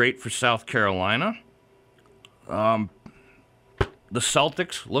that was great for South Carolina. The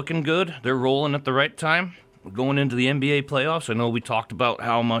Celtics looking good. They're rolling at the right time. We're going into the NBA playoffs. I know we talked about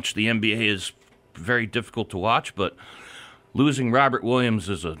how much the NBA is very difficult to watch, but losing Robert Williams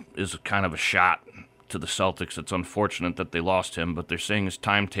is a kind of a shot to the Celtics. It's unfortunate that they lost him, but they're saying his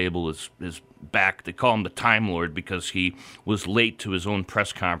timetable is back. They call him the Time Lord because he was late to his own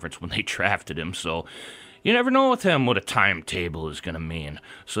press conference when they drafted him. So you never know with him what a timetable is going to mean.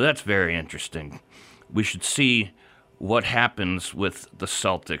 So that's very interesting. We should see what happens with the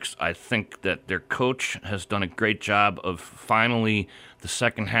Celtics. I think that their coach has done a great job of finally, the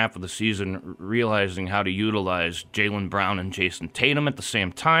second half of the season, realizing how to utilize Jaylen Brown and Jason Tatum at the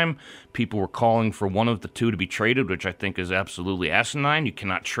same time. People were calling for one of the two to be traded, which I think is absolutely asinine. You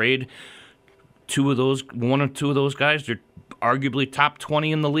cannot trade one or two of those guys. They're arguably top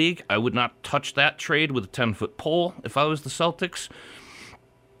 20 in the league. I would not touch that trade with a 10-foot pole if I was the Celtics.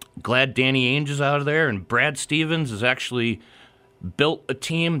 Glad Danny Ainge is out of there, and Brad Stevens has actually built a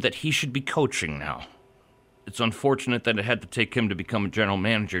team that he should be coaching now. It's unfortunate that it had to take him to become a general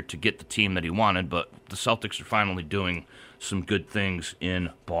manager to get the team that he wanted, but the Celtics are finally doing some good things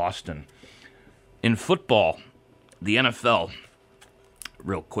in Boston. In football, the NFL,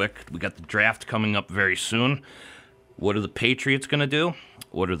 real quick, we got the draft coming up very soon. What are the Patriots going to do?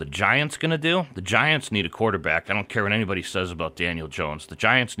 What are the Giants going to do? The Giants need a quarterback. I don't care what anybody says about Daniel Jones. The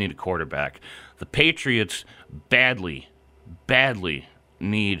Giants need a quarterback. The Patriots badly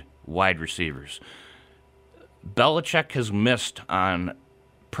need wide receivers. Belichick has missed on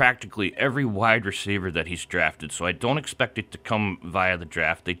practically every wide receiver that he's drafted, so I don't expect it to come via the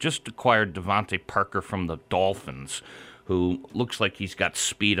draft. They just acquired Devontae Parker from the Dolphins, who looks like he's got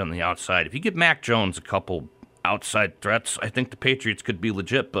speed on the outside. If you give Mac Jones a couple outside threats, I think the Patriots could be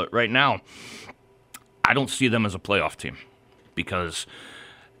legit, but right now, I don't see them as a playoff team because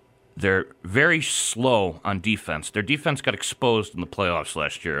they're very slow on defense. Their defense got exposed in the playoffs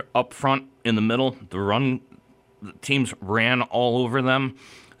last year. Up front, in the middle, the teams ran all over them.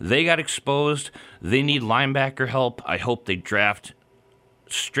 They got exposed. They need linebacker help. I hope they draft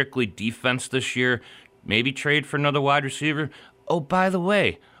strictly defense this year. Maybe trade for another wide receiver. Oh, by the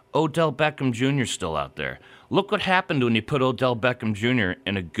way, Odell Beckham Jr. is still out there. Look what happened when you put Odell Beckham Jr.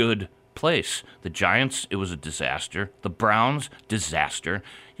 in a good place. The Giants, it was a disaster. The Browns, disaster.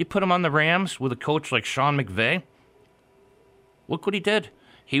 You put him on the Rams with a coach like Sean McVay. Look what he did.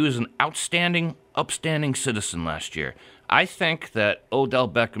 He was an upstanding citizen last year. I think that Odell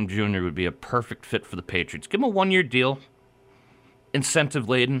Beckham Jr. would be a perfect fit for the Patriots. Give him a one-year deal,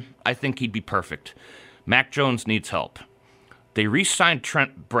 incentive-laden. I think he'd be perfect. Mac Jones needs help. They re-signed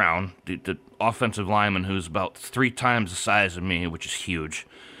Trent Brown, the offensive lineman who's about 3 times the size of me, which is huge.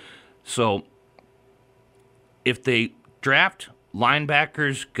 So if they draft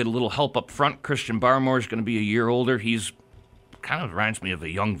linebackers, get a little help up front, Christian Barmore is going to be a year older. He's kind of reminds me of a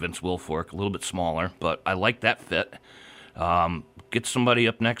young Vince Wilfork, a little bit smaller, but I like that fit. Get somebody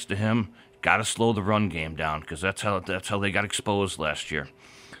up next to him. Got to slow the run game down because that's how they got exposed last year.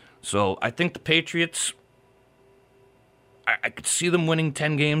 So I think the Patriots, I could see them winning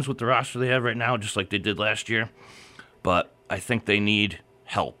 10 games with the roster they have right now, just like they did last year. But I think they need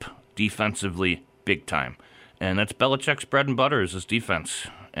help defensively, big time. And that's Belichick's bread and butter is his defense.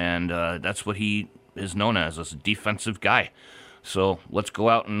 And that's what he is known as a defensive guy. So let's go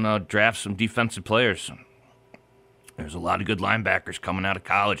out and draft some defensive players. There's a lot of good linebackers coming out of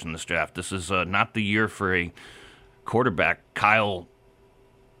college in this draft. This is not the year for a quarterback. Kyle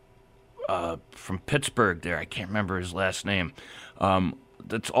from Pittsburgh there. I can't remember his last name.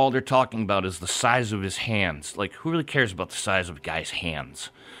 That's all they're talking about is the size of his hands. Like, who really cares about the size of a guy's hands?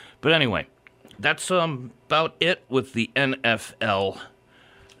 But anyway, that's about it with the NFL.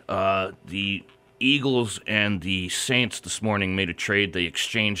 The Eagles and the Saints this morning made a trade. They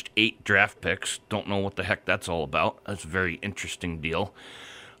exchanged 8 draft picks. Don't know what the heck that's all about. That's a very interesting deal.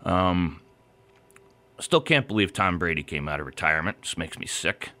 Still can't believe Tom Brady came out of retirement. Just makes me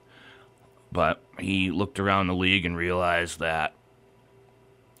sick. But he looked around the league and realized that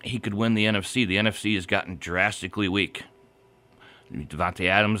he could win the NFC. The NFC has gotten drastically weak. Devontae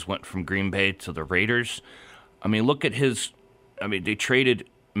Adams went from Green Bay to the Raiders. I mean, look at they traded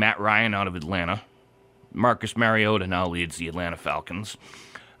Matt Ryan out of Atlanta. Marcus Mariota now leads the Atlanta Falcons.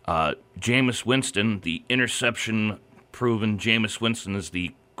 Jameis Winston, the interception-proven Jameis Winston is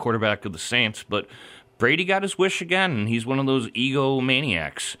the quarterback of the Saints. But Brady got his wish again, and he's one of those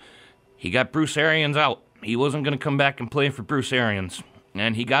egomaniacs. He got Bruce Arians out. He wasn't going to come back and play for Bruce Arians,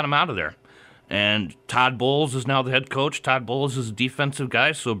 and he got him out of there. And Todd Bowles is now the head coach. Todd Bowles is a defensive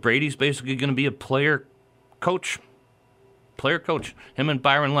guy, so Brady's basically going to be a player coach. Him and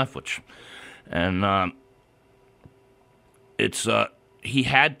Byron Leftwich. And it's he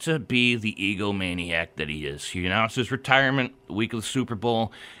had to be the egomaniac that he is. He announced his retirement the week of the Super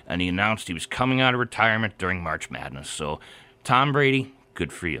Bowl, and he announced he was coming out of retirement during March Madness. So, Tom Brady,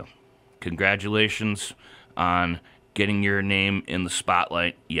 good for you. Congratulations on getting your name in the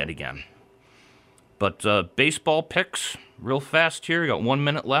spotlight yet again. But baseball picks, real fast here. We got 1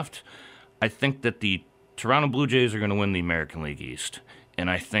 minute left. I think that the Toronto Blue Jays are going to win the American League East. And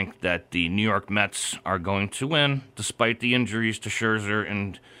I think that the New York Mets are going to win, despite the injuries to Scherzer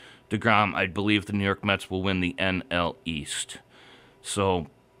and DeGrom. I believe the New York Mets will win the NL East. So,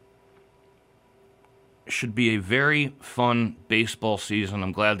 it should be a very fun baseball season.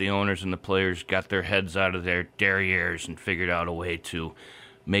 I'm glad the owners and the players got their heads out of their derrieres and figured out a way to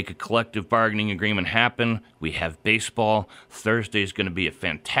make a collective bargaining agreement happen. We have baseball. Thursday is going to be a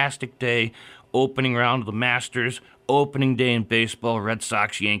fantastic day. Opening round of the Masters. Opening day in baseball, Red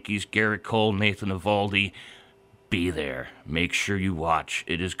Sox, Yankees, Garrett Cole, Nathan Eovaldi. Be there. Make sure you watch.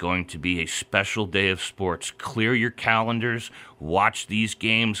 It is going to be a special day of sports. Clear your calendars. Watch these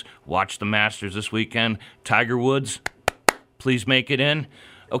games. Watch the Masters this weekend. Tiger Woods, please make it in.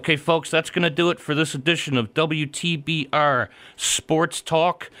 Okay, folks, that's going to do it for this edition of WTBR Sports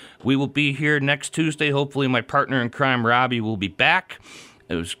Talk. We will be here next Tuesday. Hopefully my partner in crime, Robbie, will be back.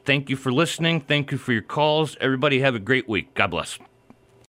 Thank you for listening. Thank you for your calls. Everybody have a great week. God bless.